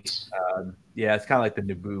nice. Yeah, it's kind of like the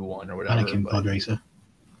Naboo one or whatever. Anakin Pod Racer.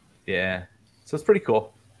 Yeah, so it's pretty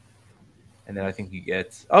cool. And then I think you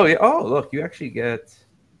get look, you actually get.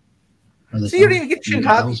 See, you don't even get Shin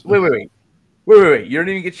Hati. Wait. You don't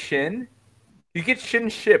even get Shin. You get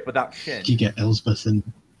Shin's ship without Shin. You get Elsbeth and.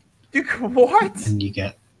 What? And you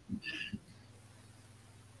get.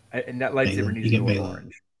 And that lightsaber needs to be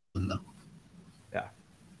orange. No. Yeah.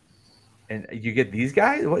 And you get these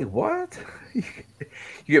guys? Wait, what? You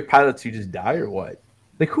get pilots who just die or what?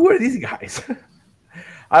 Like, who are these guys?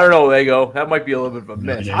 I don't know, Lego. That might be a little bit of a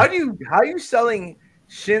miss. No, How are you selling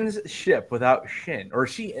Shin's ship without Shin? Or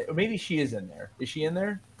maybe she is in there. Is she in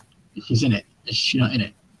there? She's in it. Is she not in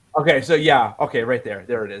it? Okay, so yeah, okay, right there.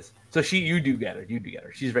 There it is. So you do get her. You do get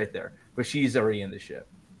her. She's right there. But she's already in the ship.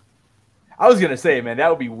 I was gonna say, man, that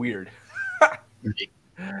would be weird.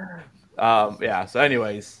 Yeah, so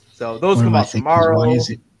anyways, so those come out tomorrow.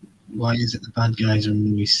 Why is it the bad guys are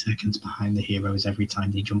always seconds behind the heroes every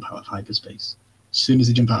time they jump out of hyperspace? As soon as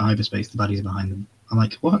they jump out of hyperspace, the baddies are behind them. I'm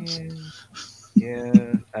like, what?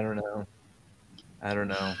 Yeah, I don't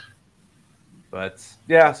know. But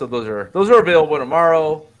yeah, so those are available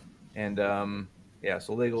tomorrow. And yeah,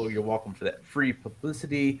 so Lego, you're welcome for that free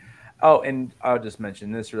publicity. Oh, and I'll just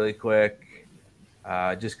mention this really quick.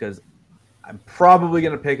 Just because I'm probably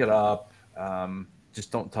gonna pick it up.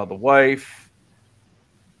 Just don't tell the wife.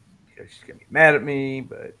 She's gonna be mad at me,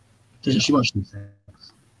 but Doesn't she watch these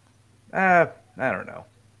things? I don't know.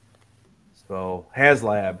 So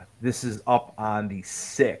HasLab, this is up on the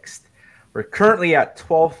 6th. We're currently at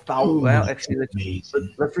 12,000. Well, actually,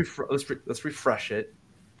 let's refresh it.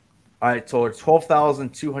 All right, so we're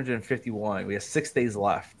 12,251. We have 6 days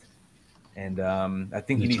left, and I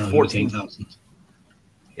think you need 14,000.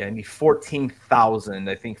 Yeah, I need 14,000.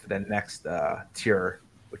 I think for the next tier,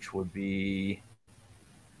 which would be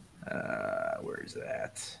where is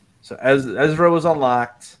that? So Ezra was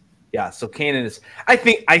unlocked. Yeah, so Kanan is. I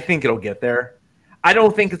think it'll get there. I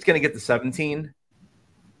don't think it's going to get to 17.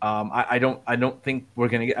 I don't think we're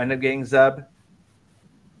going to end up getting Zeb.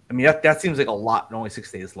 I mean that seems like a lot. And only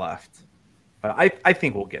 6 days left, but I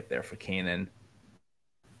think we'll get there for Kanan.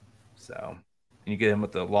 So and you get him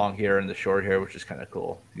with the long hair and the short hair, which is kind of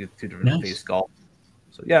cool. You get 2 different face sculpts.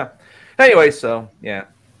 So yeah. Anyway, so yeah,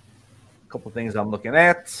 a couple things I'm looking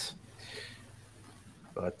at,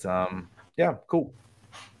 but yeah, cool.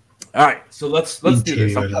 All right, so let's do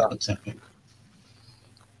this.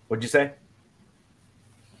 What'd you say?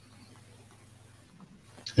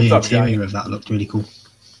 The interior of that looked really cool.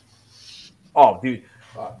 Oh, dude!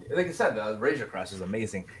 Like I said, the Razor Crest is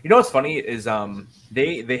amazing. You know what's funny is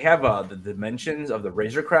they have the dimensions of the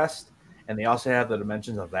Razor Crest, and they also have the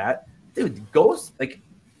dimensions of that. Dude, Ghost, like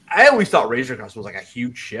I always thought Razor Crest was like a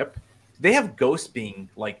huge ship. They have Ghost being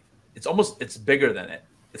like it's bigger than it.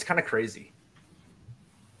 It's kind of crazy.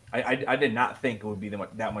 I did not think it would be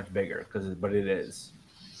that much bigger but it is.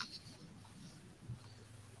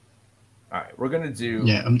 All right, we're gonna do.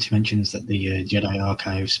 Yeah, Umti mentions that the Jedi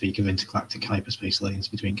archives speak of intergalactic hyperspace lanes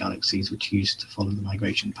between galaxies, which used to follow the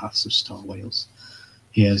migration paths of star whales.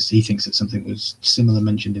 He thinks that something was similar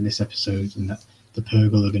mentioned in this episode, and that the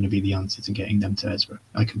Purgle are going to be the answer to getting them to Ezra.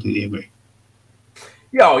 I completely agree.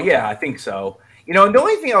 Yeah, I think so. You know, and the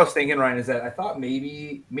only thing I was thinking, Ryan, is that I thought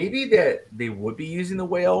maybe that they would be using the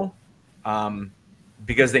whale,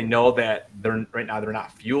 because they know that they're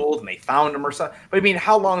not fueled and they found them or something. But I mean,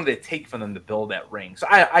 how long did it take for them to build that ring? So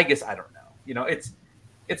I guess I don't know. You know,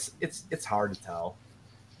 it's hard to tell.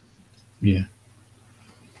 Yeah.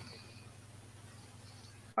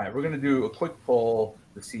 All right, we're gonna do a quick poll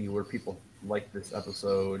to see where people like this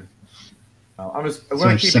episode. I'm going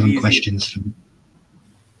to keep 7 it easy. questions from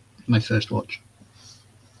my first watch.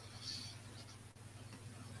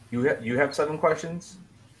 You have 7 questions?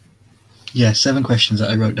 Yeah, 7 questions that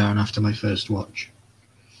I wrote down after my first watch.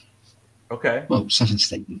 Okay. Well, 7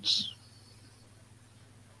 statements.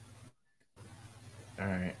 All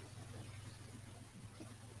right.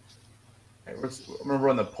 I'm going to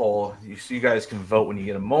run the poll. So you guys can vote when you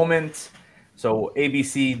get a moment. So A, B,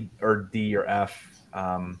 C, or D, or F.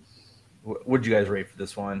 What'd you guys rate for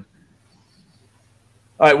this one?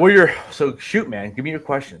 All right, so shoot, man. Give me your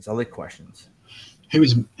questions. I like questions. Who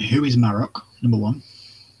is Marok? Number 1.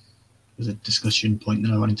 Was a discussion point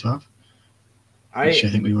that I wanted to have. I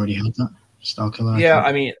think we've already had that. Starkiller. Yeah,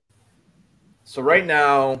 I mean, so right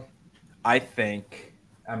now, I think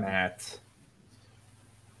I'm at.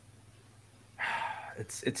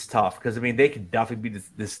 It's tough because I mean they could definitely be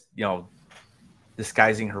this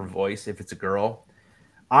disguising her voice if it's a girl.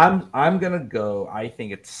 I'm gonna go. I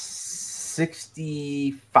think it's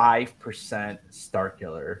 65%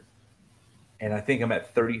 Starkiller, and I think I'm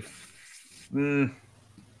at 30.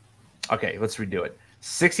 Okay, let's redo it.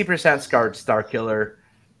 60% Starkiller,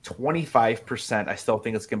 25%. I still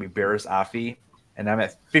think it's gonna be Barriss Offee, and I'm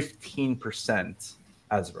at 15%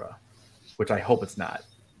 Ezra, which I hope it's not.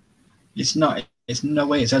 It's not. It's no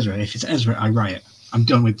way it's Ezra. If it's Ezra, I riot. I'm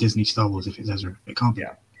done with Disney Star Wars if it's Ezra. It can't be.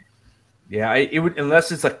 Yeah. It would,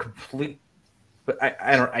 unless it's a complete. But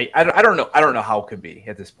I don't know. I don't know how it could be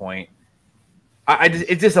at this point.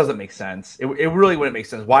 It just doesn't make sense. It really wouldn't make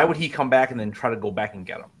sense. Why would he come back and then try to go back and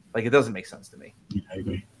get him? Like, it doesn't make sense to me. Yeah, I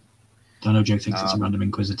agree. Dino Joe thinks it's a random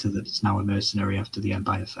Inquisitor that's now a mercenary after the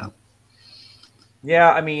Empire fell.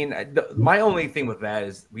 Yeah, I mean, my only thing with that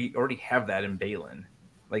is we already have that in Balin.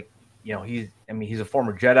 Like, you know, he's a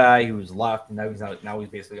former Jedi who's left, and now he's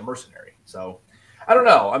basically a mercenary. So, I don't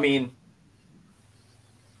know. I mean,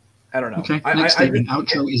 I don't know. Okay, next statement.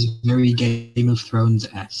 Outro is very Game of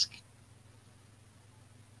Thrones-esque.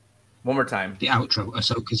 One more time. The outro,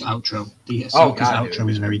 Ahsoka's outro. The Ahsoka's outro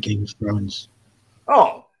is very Game of Thrones.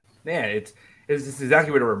 Oh, man, it's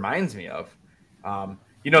exactly what it reminds me of.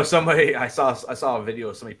 You know, somebody I saw a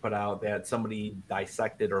video somebody put out that somebody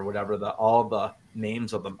dissected or whatever all the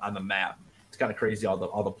names of them on the map. It's kind of crazy, all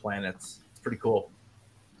the planets. It's pretty cool.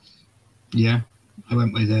 Yeah, I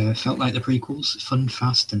went with felt like the prequels, fun,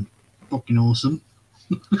 fast, and fucking awesome.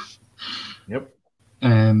 Yep.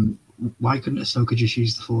 Why couldn't Ahsoka just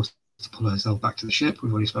use the Force to pull herself back to the ship?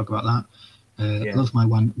 We've already spoke about that. Love my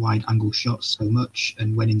wide angle shots so much,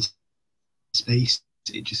 and when in space,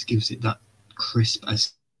 it just gives it that crisp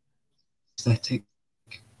aesthetic.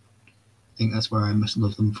 I think that's where I must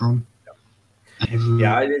love them from. I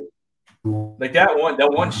did. Like that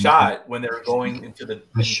one shot when they were going into the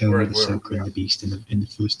show with Ahsoka and the Beast in the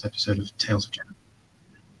first episode of Tales of Jedi.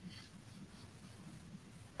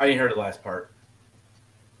 I didn't hear the last part.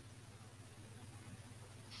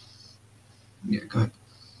 Yeah, go ahead.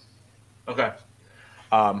 Okay.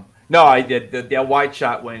 No, I did that wide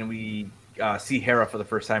shot when we see Hera for the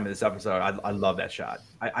first time in this episode. I love that shot.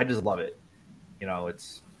 I just love it. You know,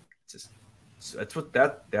 it's just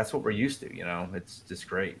that's what we're used to. You know, it's just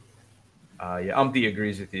great. Yeah, Umpty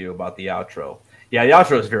agrees with you about the outro. Yeah, the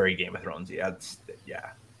outro is very Game of Thrones. Yeah,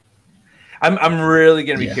 I'm really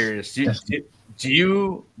gonna be curious. Do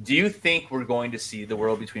you think we're going to see the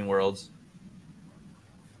World Between Worlds?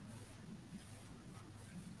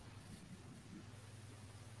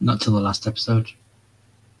 Not till the last episode.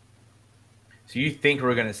 So you think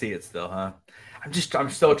we're gonna see it still, huh? I'm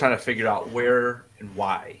still trying to figure out where and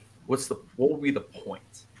why. What will be the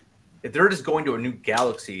point? If they're just going to a new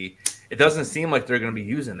galaxy, it doesn't seem like they're going to be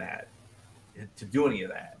using that to do any of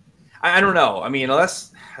that. I don't know. I mean,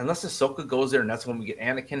 unless Ahsoka goes there and that's when we get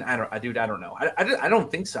Anakin. I don't know. I don't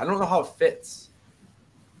think so. I don't know how it fits.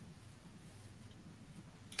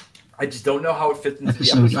 I just don't know how it fits into the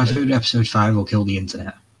episode. I've heard episode 5 will kill the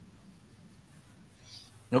internet.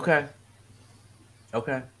 Okay.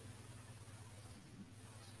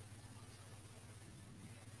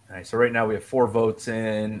 All right, so right now we have 4 votes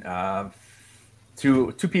in.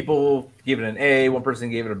 Two people gave it an A, one person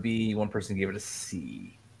gave it a B, one person gave it a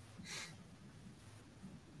C.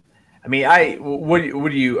 I mean, what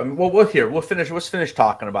do you? I mean, let's finish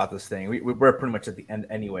talking about this thing. We're pretty much at the end,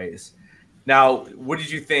 anyways. Now, what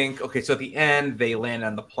did you think? Okay, so at the end they land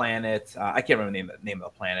on the planet. I can't remember the name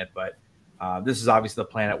of the planet, but this is obviously the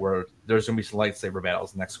planet where there's going to be some lightsaber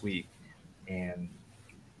battles next week, and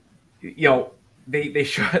you know. They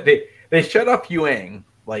shut up Yuang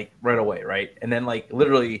like right away, right? And then like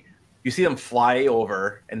literally you see them fly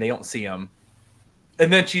over and they don't see him.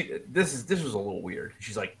 And then this was a little weird.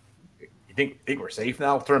 She's like, "You think we're safe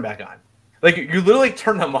now? Turn them back on." Like you literally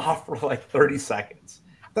turn them off for like 30 seconds.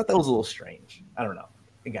 I thought that was a little strange. I don't know.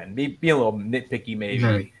 Again, being a little nitpicky maybe.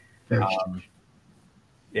 Very, very strange.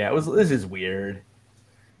 Yeah, this is weird.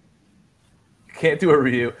 Can't do a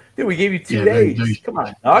review. Dude, we gave you 2 days. Very Come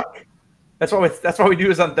on, Duck. That's why we do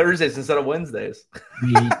this on Thursdays instead of Wednesdays.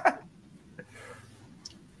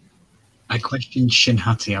 I questioned Shin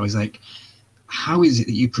Hati. I was like, how is it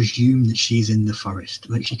that you presume that she's in the forest?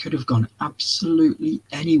 Like, she could have gone absolutely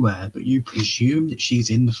anywhere, but you presume that she's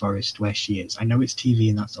in the forest where she is. I know it's TV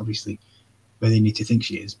and that's obviously where they need to think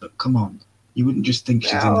she is, but come on. You wouldn't just think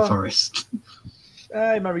she's in the forest.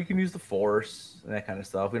 Remember, you can use the Force and that kind of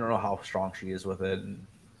stuff. We don't know how strong she is with it. And,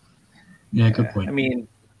 yeah, good point. I mean,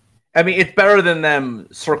 it's better than them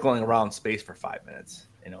circling around space for 5 minutes,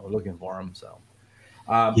 looking for them. So,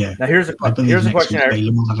 Now here's a question.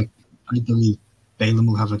 I believe Balaam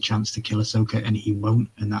will have a chance to kill Ahsoka, and he won't,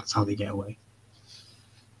 and that's how they get away.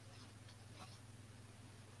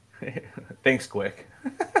 Thanks, Quick.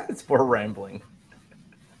 It's more rambling.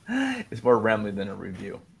 It's more rambling than a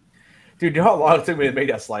review. Dude, you know how long it took me to make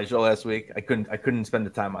that slideshow last week? I couldn't spend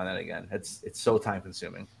the time on that again. It's so time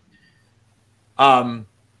consuming.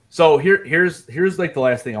 So here's like the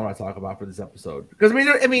last thing I want to talk about for this episode, because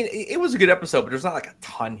I mean it was a good episode, but there's not like a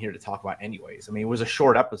ton here to talk about anyways. I mean, it was a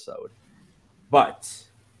short episode, but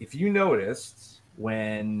if you noticed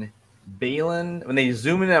when they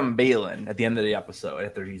zoom in on Balin at the end of the episode,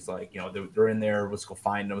 after he's like, they're in there, let's go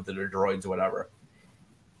find them with their droids or whatever.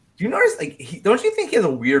 Do you notice, like, don't you think he has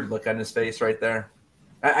a weird look on his face right there?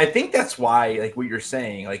 I think that's why, like what you're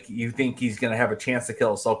saying, like you think he's going to have a chance to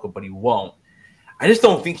kill Ahsoka, but he won't. I just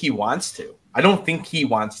don't think he wants to. I don't think he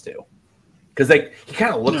wants to, because like he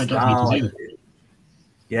kind of looks down. Like,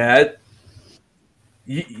 yeah.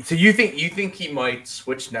 So you think he might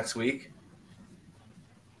switch next week?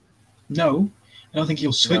 No, I don't think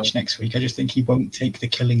he'll switch next week. I just think he won't take the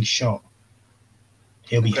killing shot.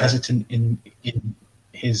 He'll be hesitant in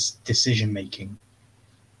his decision making.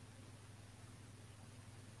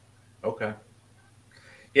 Okay.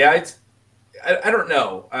 Yeah, I don't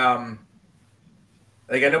know.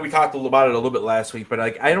 Like I know we talked about it a little bit last week, but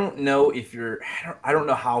like I don't know I don't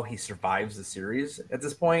know how he survives the series at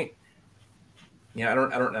this point. Yeah, I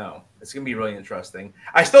don't know. It's gonna be really interesting.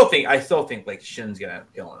 I still think like Shin's gonna end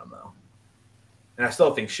up killing him though, and I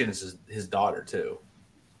still think Shin is his daughter too,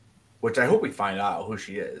 which I hope we find out who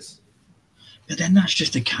she is. But then that's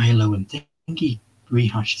just a Kylo and Thingy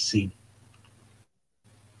rehash scene.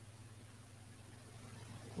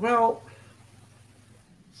 Well,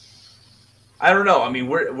 I don't know. I mean,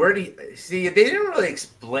 where do you see? They didn't really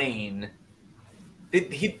explain. They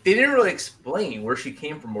didn't really explain where she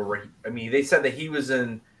came from, they said that he was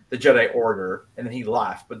in the Jedi Order and then he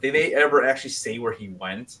left, but did they ever actually say where he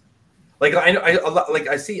went? Like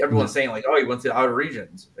I see everyone saying like, oh, he went to the outer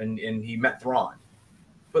regions and he met Thrawn,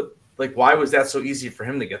 but like, why was that so easy for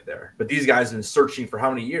him to get there? But these guys have been searching for how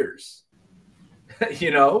many years?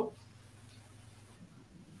 you know?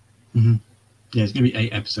 Mm-hmm. Yeah, it's gonna be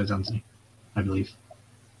 8 episodes, Anthony, I believe.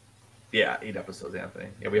 Yeah, 8 episodes, Anthony.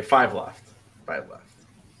 Yeah, we have 5 left. 5 left.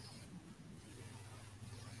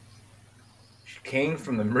 She came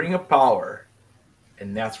from the Ring of Power,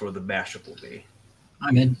 and that's where the mashup will be.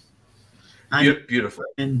 I'm in. Beautiful.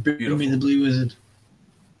 And bring me the Blue Wizard.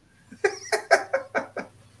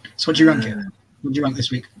 So what do you rank it? What do you rank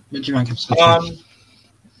this week? What do you rank episode?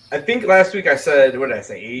 I think last week I said, what did I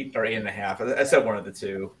say, 8 or 8.5? I said one of the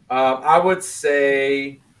two. I would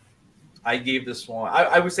say I gave this one.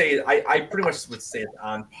 I would say I pretty much would say it's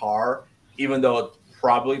on par, even though it's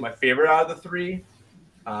probably my favorite out of the 3,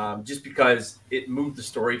 just because it moved the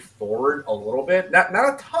story forward a little bit, not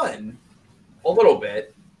a ton, a little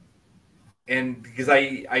bit, and because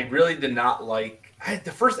I really did not like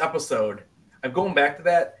the first episode. I'm going back to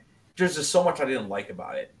that. There's just so much I didn't like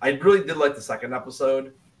about it. I really did like the second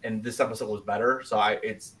episode, and this episode was better. So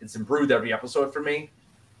it's improved every episode for me.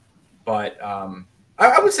 But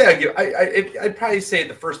I would say I'd probably say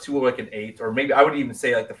the first 2 were like an 8, or maybe I would even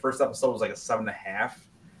say like the first episode was like a 7.5.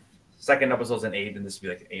 Second episode's an 8, and this would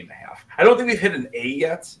be like an 8.5. I don't think we've hit an A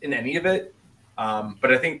yet in any of it.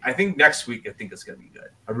 But I think next week I think it's gonna be good.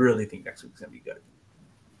 I really think next week's gonna be good.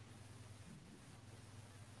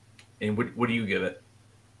 And what do you give it?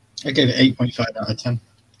 I gave it 8.5 out of 10.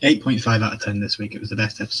 8.5 out of 10 this week. It was the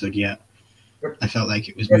best episode yet. I felt like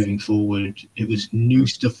it was moving forward. It was new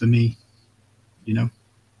stuff for me. You know,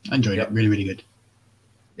 I enjoyed it. Really, really good.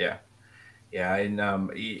 Yeah, and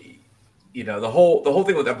the whole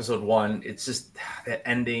thing with episode 1, it's just that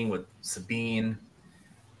ending with Sabine.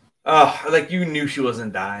 Like you knew she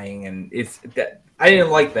wasn't dying, and it's that I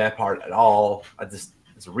didn't like that part at all. It's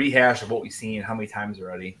a rehash of what we've seen how many times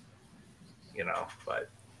already. But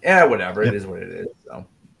yeah, whatever. It is what it is. So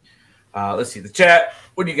let's see the chat.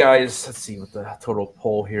 What do you guys? Let's see what the total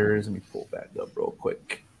poll here is. Let me pull back up real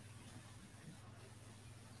quick.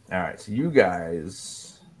 All right, so you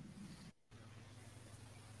guys.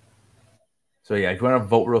 So yeah, if you want to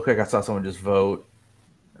vote real quick, I saw someone just vote.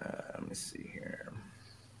 Let me see here.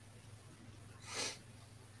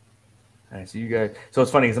 All right, so you guys. So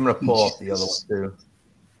it's funny because I'm going to pull up the other one too.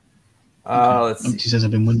 Let's see. She says,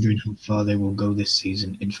 I've been wondering how far they will go this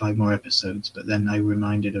season in 5 more episodes, but then I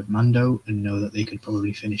reminded of Mando and know that they could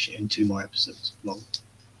probably finish it in 2 more episodes. Lol.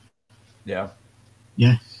 Yeah.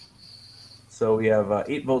 Yeah. So we have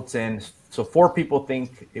 8 votes in. So 4 people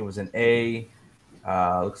think it was an A.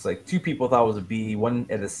 Looks like 2 people thought it was a B, 1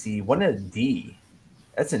 at a C, 1 at a D.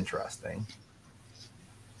 That's interesting.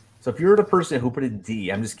 So if you're the person who put a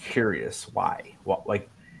D, I'm just curious why. What, like,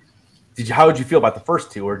 how would you feel about the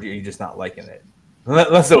first 2, or are you just not liking it?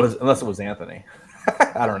 Unless it was Anthony.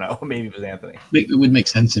 I don't know. Maybe it was Anthony. It would make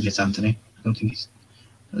sense if it's Anthony. I think he's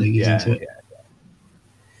into it.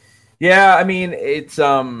 Yeah, I mean, it's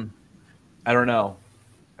I don't know.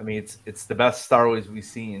 I mean, it's the best Star Wars we've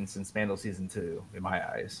seen since Mando season 2 in my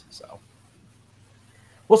eyes. So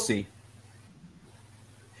we'll see.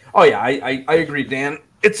 Oh yeah, I agree, Dan.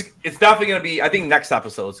 It's definitely gonna be. I think next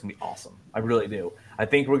episode is gonna be awesome. I really do. I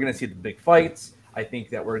think we're gonna see the big fights. I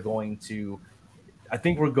think we're going to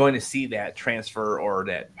see that transfer or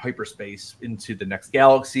that hyperspace into the next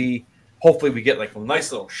galaxy. hopefully we get like a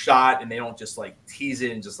nice little shot and they don't just like tease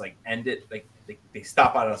it and just like end it. Like they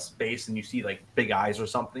stop out of space and you see like big eyes or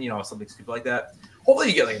something, something stupid like that. Hopefully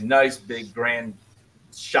you get like a nice big grand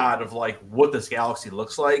shot of like what this galaxy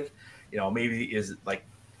looks like. Maybe is it like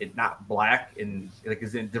it not black and like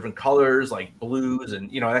is in different colors, like blues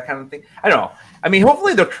and that kind of thing. I don't know. I mean,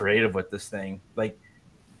 hopefully they're creative with this thing. Like,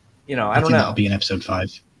 I don't know. That'll be in episode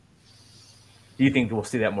 5. Do you think we'll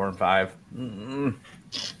see that more in 5? Mm-mm.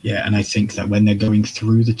 Yeah, and I think that when they're going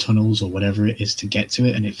through the tunnels or whatever it is to get to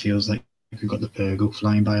it, and it feels like we've got the Purgle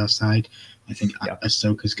flying by our side, I think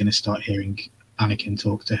Ahsoka's going to start hearing Anakin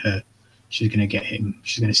talk to her. She's going to get him.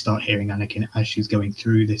 She's going to start hearing Anakin as she's going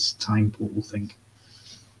through this time portal thing.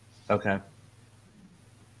 Okay.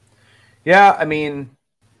 Yeah, I mean,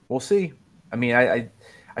 we'll see. I mean, I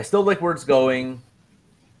still like where it's going.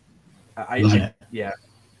 Yeah.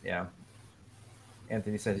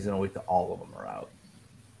 Anthony said he's going to wait till all of them are out.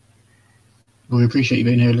 Well, we appreciate you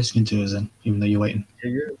being here listening to us then, even though you're waiting.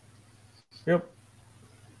 Yep.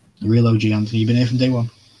 The real OG Anthony, you've been here from day one.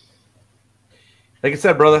 Like I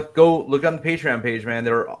said, brother, go look on the Patreon page, man.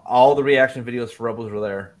 There are all the reaction videos for Rebels are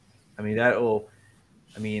there. I mean,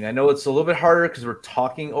 I know it's a little bit harder because we're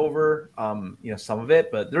talking over, some of it,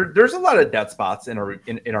 but there's a lot of dead spots in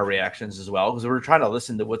our reactions as well because we're trying to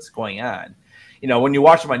listen to what's going on. When you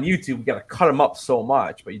watch them on YouTube, you got to cut them up so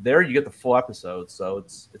much, but there you get the full episode, so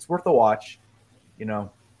it's worth a watch.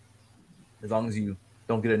 As long as you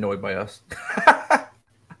don't get annoyed by us.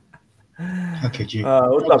 How could you?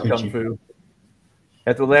 What's up, Kung Fu?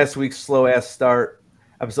 After last week's slow ass start,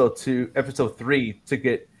 episode 3 took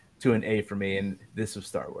it to an A for me, and this was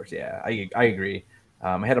Star Wars. Yeah, I agree.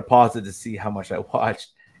 I had to pause it to see how much I watched,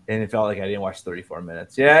 and it felt like I didn't watch 34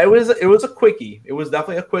 minutes. Yeah, it was a quickie. It was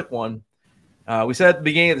definitely a quick one. We said at the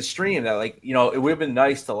beginning of the stream that it would have been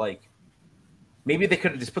nice to maybe they could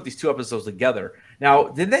have just put these 2 episodes together. Now,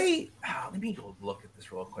 did they? Let me go look at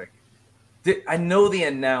this real quick. I know they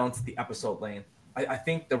announced the episode length. I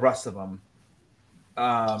think the rest of them.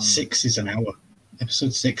 6 is an hour.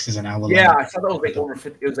 Episode 6 is an hour. Yeah, long. I thought that was like over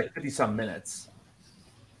 50. It was like 50-some minutes.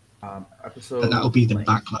 Episode. But that'll be the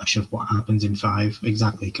backlash of what happens in 5.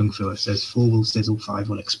 Exactly. Kung Fu says 4 will sizzle, 5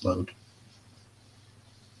 will explode.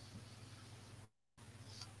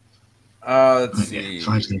 Let's see.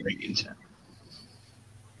 5's going to break the internet.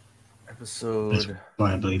 Episode. That's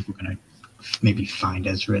why I believe we're going to maybe find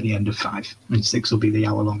Ezra at the end of 5, and 6 will be the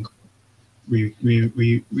hour long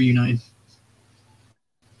reunited.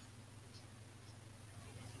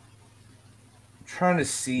 I'm trying to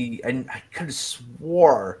see, and I could have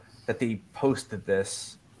swore that they posted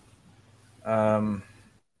this. Let's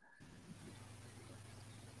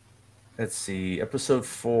see, episode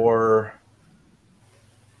 4.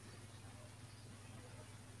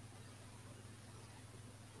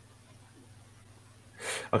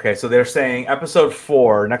 Okay, so they're saying episode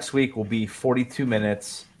 4 next week will be 42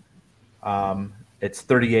 minutes. It's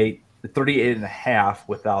 38 and a half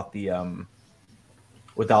without the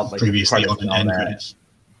without like previously credits on and all end that. credits.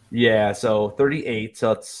 Yeah, so 38.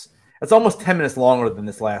 So it's almost 10 minutes longer than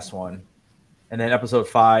this last one. And then episode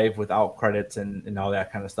 5 without credits and all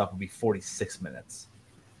that kind of stuff will be 46 minutes.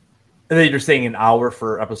 And then you're saying an hour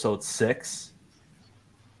for episode 6.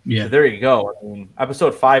 Yeah, so there you go. I mean,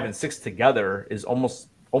 episode 5 and 6 together is almost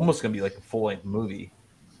going to be like a full-length movie,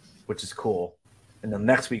 which is cool. And then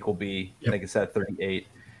next week will be, like I said, 38.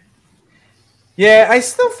 Yeah, I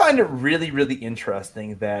still find it really, really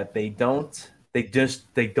interesting that they don't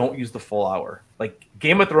use the full hour. Like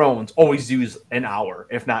Game of Thrones always use an hour,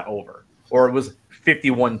 if not over, or it was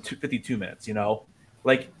 52 minutes.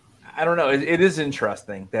 Like I don't know. It is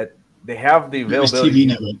interesting that they have the availability. TV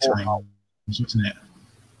network time, wasn't it?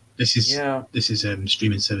 This is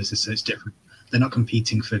streaming services, so it's different. They're not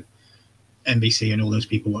competing for NBC and all those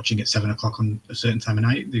people watching at 7 o'clock on a certain time of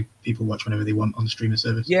night. The people watch whenever they want on the streaming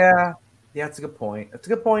service. Yeah, that's a good point. That's a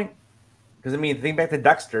good point. Because I mean, think back to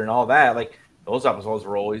Dexter and all that. Like those episodes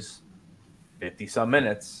were always 50-some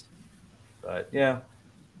minutes. But yeah.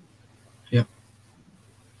 Yep.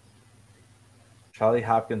 Charlie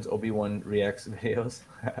Hopkins Obi-Wan reacts videos.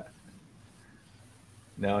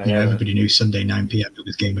 No, everybody knew Sunday 9 p.m. it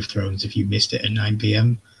was Game of Thrones. If you missed it at 9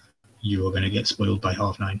 p.m., you were going to get spoiled by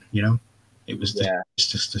 9:30. It was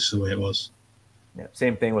just the way it was. Yeah,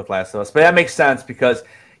 same thing with Last of Us, but that makes sense because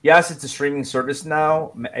yes, it's a streaming service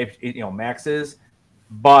now. Max is,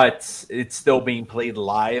 but it's still being played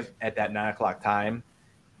live at that 9 o'clock time.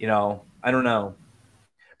 I don't know,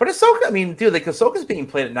 but Ahsoka. I mean, dude, like Ahsoka's being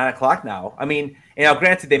played at 9 o'clock now. I mean,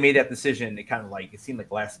 granted, they made that decision. It kind of it seemed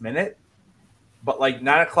like last minute, but like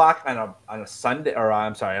 9 o'clock on a Sunday, or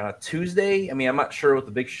I'm sorry, on a Tuesday. I mean, I'm not sure what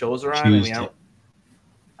the big shows are on. Tuesday.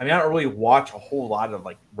 I don't really watch a whole lot of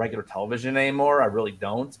like regular television anymore. I really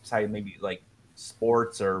don't. Besides maybe like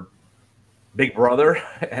sports or Big Brother.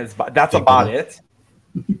 That's about it.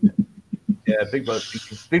 Yeah, Big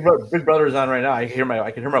Brother's on right now. I can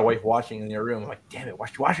hear my wife watching in the other room. I'm like, damn it,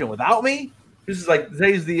 she's watching without me. This is like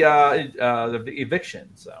today's the eviction.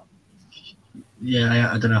 So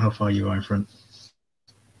yeah, I don't know how far you are in front.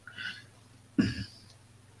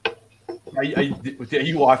 Are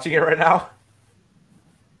you watching it right now?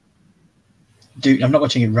 Dude, I'm not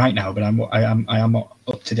watching it right now, but I am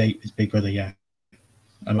up to date with Big Brother. Yeah.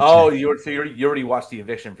 Oh, you already watched the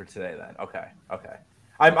eviction for today then? Okay.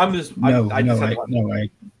 I'm just no, I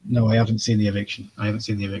haven't seen the eviction.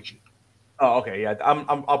 Oh, okay, yeah. I'm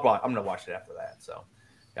gonna watch it after that. So,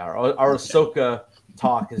 yeah, our AHSOKA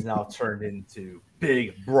talk is now turned into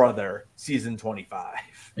Big Brother season 25.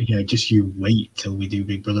 Yeah, just you wait till we do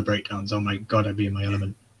Big Brother breakdowns. Oh my god, I'd be in my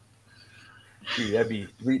element. Dude, that'd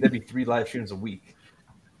be 3 live streams a week.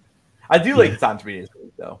 I do like the time 3 days a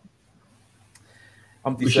week though.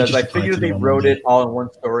 Says, I figured they wrote it all in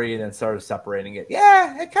one story and then started separating it.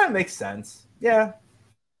 Yeah, it kind of makes sense. Yeah.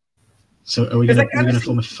 So are we going to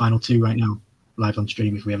film a final 2 right now, live on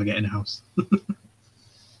stream, if we ever get in a house?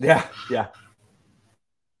 Yeah.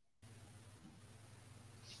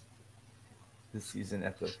 This season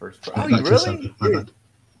after the first. Oh, you really?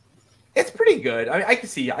 It's pretty good. I mean, I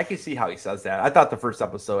can see how he says that. I thought the first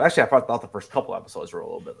episode. Actually, I thought the first couple episodes were a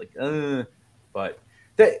little bit like, but.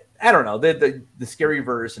 I don't know, the scary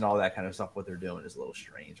verse and all that kind of stuff. What they're doing is a little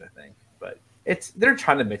strange, I think, but they're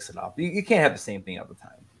trying to mix it up. You can't have the same thing all the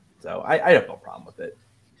time, so I have no problem with it.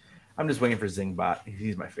 I'm just waiting for Zingbot.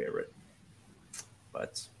 He's my favorite,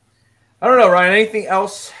 but I don't know, Ryan. Anything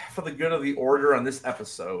else for the good of the order on this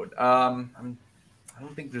episode? I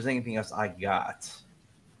don't think there's anything else I got.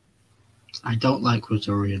 I don't like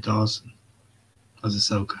Rosaria Dawson as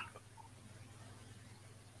AHSOKA.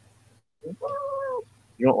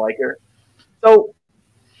 You don't like her? So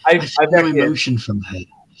I feel no emotion from her.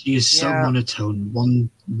 She is so monotone.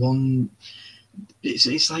 One.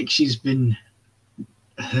 It's like she's been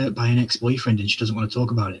hurt by an ex-boyfriend and she doesn't want to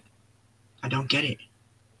talk about it. I don't get it.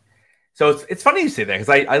 So it's funny you say that because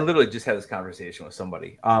I literally just had this conversation with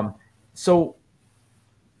somebody. So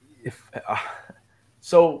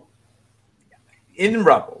in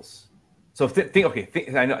Rebels, I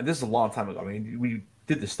know this is a long time ago. I mean, we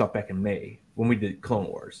did this stuff back in May when we did Clone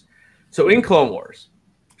Wars. So in Clone Wars,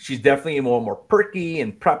 she's definitely more perky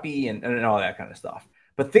and preppy and all that kind of stuff.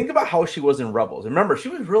 But think about how she was in Rebels. Remember, she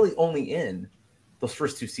was really only in those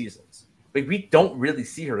first 2 seasons. Like, we don't really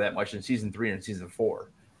see her that much in season 3 and season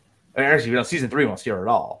 4. I mean, actually, season 3 we won't see her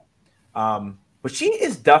at all. But she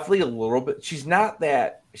is definitely a little bit. She's not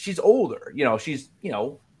that. She's older. She's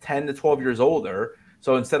 10 to 12 years older.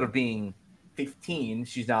 So instead of being 15,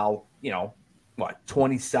 she's now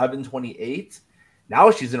 27, 28. Now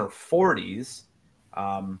she's in her 40s.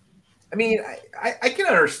 I mean, I can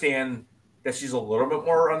understand that she's a little bit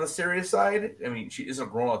more on the serious side. I mean, she is a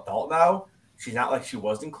grown adult now. She's not like she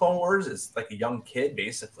was in Clone Wars. It's like a young kid,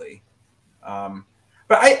 basically.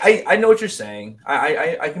 But I know what you're saying.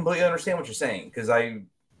 I completely understand what you're saying because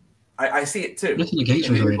I see it too. Nothing against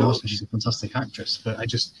Rosario Dawson. She's a fantastic actress, but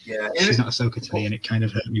she's not AHSOKA to me, and it kind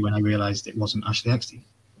of hurt me when I realized it wasn't Ashley Eckstein.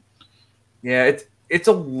 Yeah, it's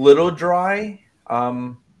a little dry.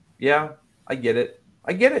 Yeah, I get it.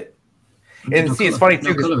 And see, it's funny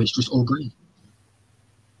too. No color, it's just all green.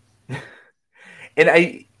 And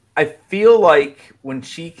I feel like when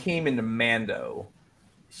she came into Mando,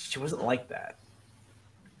 she wasn't like that.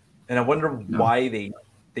 And I wonder why they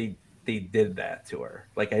did that to her.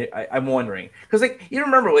 Like I'm wondering because like you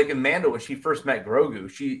remember like in Mando when she first met Grogu,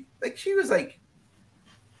 she was a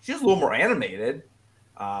little more animated.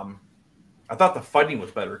 I thought the fighting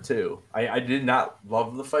was better too. I did not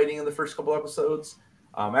love the fighting in the first couple episodes.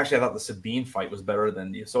 Actually, I thought the Sabine fight was better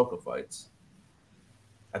than the AHSOKA fights.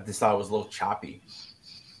 I just thought it was a little choppy.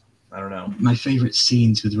 I don't know. My favorite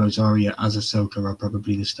scenes with Rosaria as AHSOKA are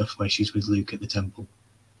probably the stuff where she's with Luke at the temple.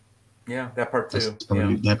 Yeah, that part too.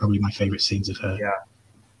 They're probably my favorite scenes of her. Yeah.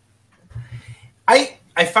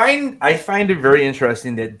 I find it very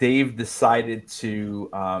interesting that Dave decided to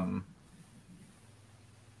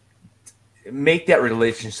make that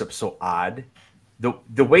relationship so odd.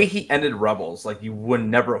 The way he ended Rebels, like you would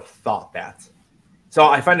never have thought that. So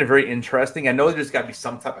I find it very interesting. I know there's got to be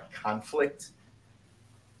some type of conflict,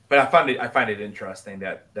 but I find it interesting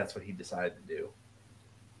that that's what he decided to do.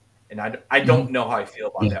 And I don't know how I feel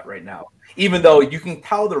about that right now. Even though you can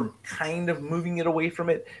tell they're kind of moving it away from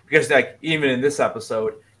it, because like even in this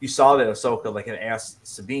episode, you saw that Ahsoka like had asked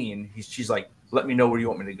Sabine, she's like, "Let me know where you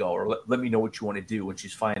want me to go, or let me know what you want to do." When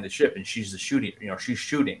she's flying the ship and she's the shooting, she's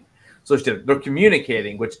shooting. So they're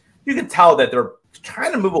communicating, which you can tell that they're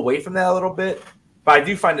trying to move away from that a little bit. But I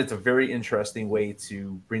do find it's a very interesting way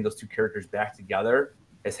to bring those two characters back together,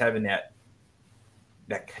 as having that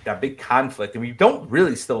big conflict, and we don't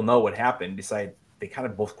really still know what happened. Besides, they kind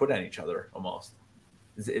of both quit on each other almost.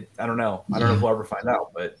 I don't know. I don't know if we'll ever find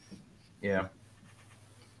out, but yeah,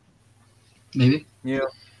 maybe. Yeah,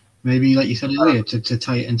 maybe like you said earlier, to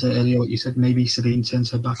tie it into earlier what you said. Maybe Sabine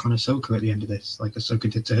turns her back on Ahsoka at the end of this, like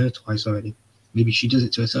Ahsoka did to her twice already. Maybe she does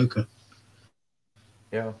it to Ahsoka.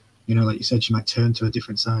 Yeah. Like you said, she might turn to a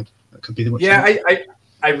different side. That could be the. Yeah,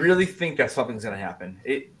 I really think that something's going to happen.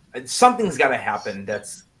 Something's got to happen.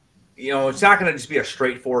 That's, it's not going to just be a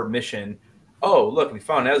straightforward mission. Oh, look, we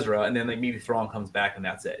found Ezra, and then like maybe Thrawn comes back, and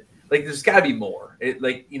that's it. Like, there's got to be more. There's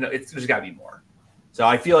got to be more. So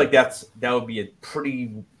I feel like that would be a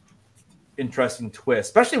pretty interesting twist,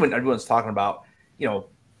 especially when everyone's talking about,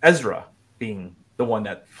 Ezra being the one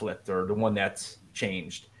that flipped or the one that's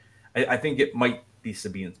changed. I think it might be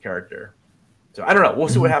Sabine's character. So I don't know. We'll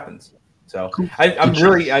see what happens. So cool. I'll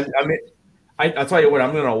tell you what,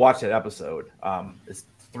 I'm going to watch that episode. It's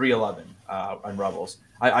 311 on Rebels.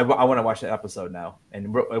 I want to watch that episode now,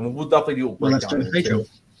 and we'll definitely do a breakdown.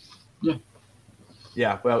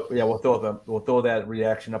 We'll throw that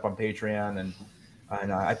reaction up on Patreon,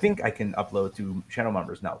 and I think I can upload to channel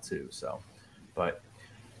members now too. So, but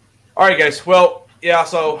all right, guys. Well, yeah.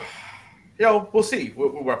 So, we'll see.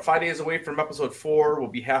 We're 5 days away from episode 4. We'll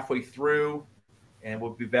be halfway through. And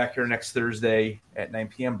we'll be back here next Thursday at 9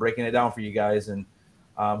 p.m. breaking it down for you guys. And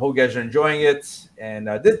hope you guys are enjoying it. And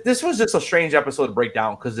this was just a strange episode to break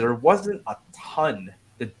down because there wasn't a ton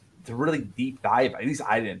to really deep dive. At least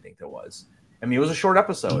I didn't think there was. I mean, it was a short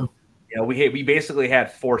episode. We basically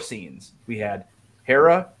had 4 scenes. We had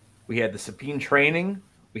Hera, we had the Sabine training,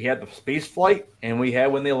 we had the space flight, and we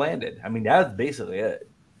had when they landed. I mean, that's basically it.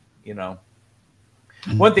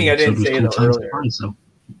 One thing I didn't say earlier. So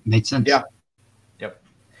made sense. Yeah.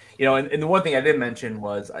 And the one thing I did mention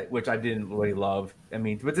was, which I didn't really love,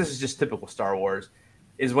 but this is just typical Star Wars,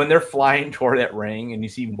 is when they're flying toward that ring and you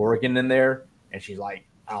see Morgan in there and she's like,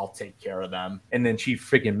 I'll take care of them. And then she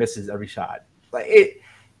freaking misses every shot.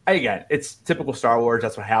 Again, it's typical Star Wars.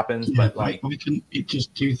 That's what happens. Yeah, but why couldn't it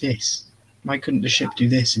just do this? Why couldn't the ship do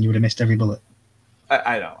this and you would have missed every bullet?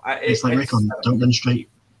 I know. It's like Rickon, don't run straight.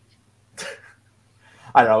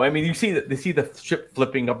 I don't know. I mean, you see the ship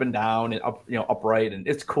flipping up and down and up, upright, and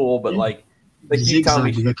it's cool. But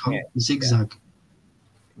zigzag. Zigzag.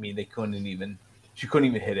 I mean, they couldn't even. She couldn't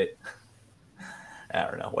even hit it. I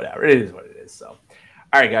don't know. Whatever. It is what it is. So,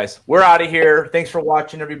 all right, guys, we're out of here. Thanks for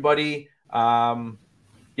watching, everybody. Check out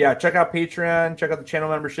Patreon. Check out the channel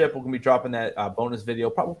membership. We're gonna be dropping that bonus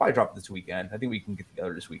video. We'll probably drop it this weekend. I think we can get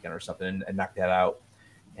together this weekend or something and knock that out.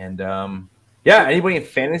 And anybody in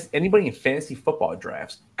fantasy football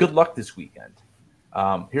drafts, good luck this weekend.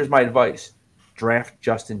 Here's my advice: draft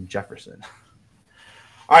Justin Jefferson.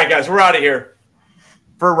 All right, guys, we're out of here.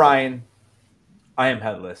 For Ryan, I am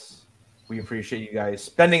Headless. We appreciate you guys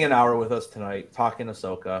spending an hour with us tonight talking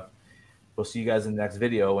Ahsoka. We'll see you guys in the next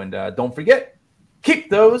video, and don't forget,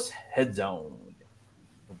 keep those heads on.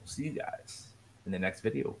 We'll see you guys in the next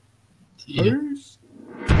video. Yeah. Peace.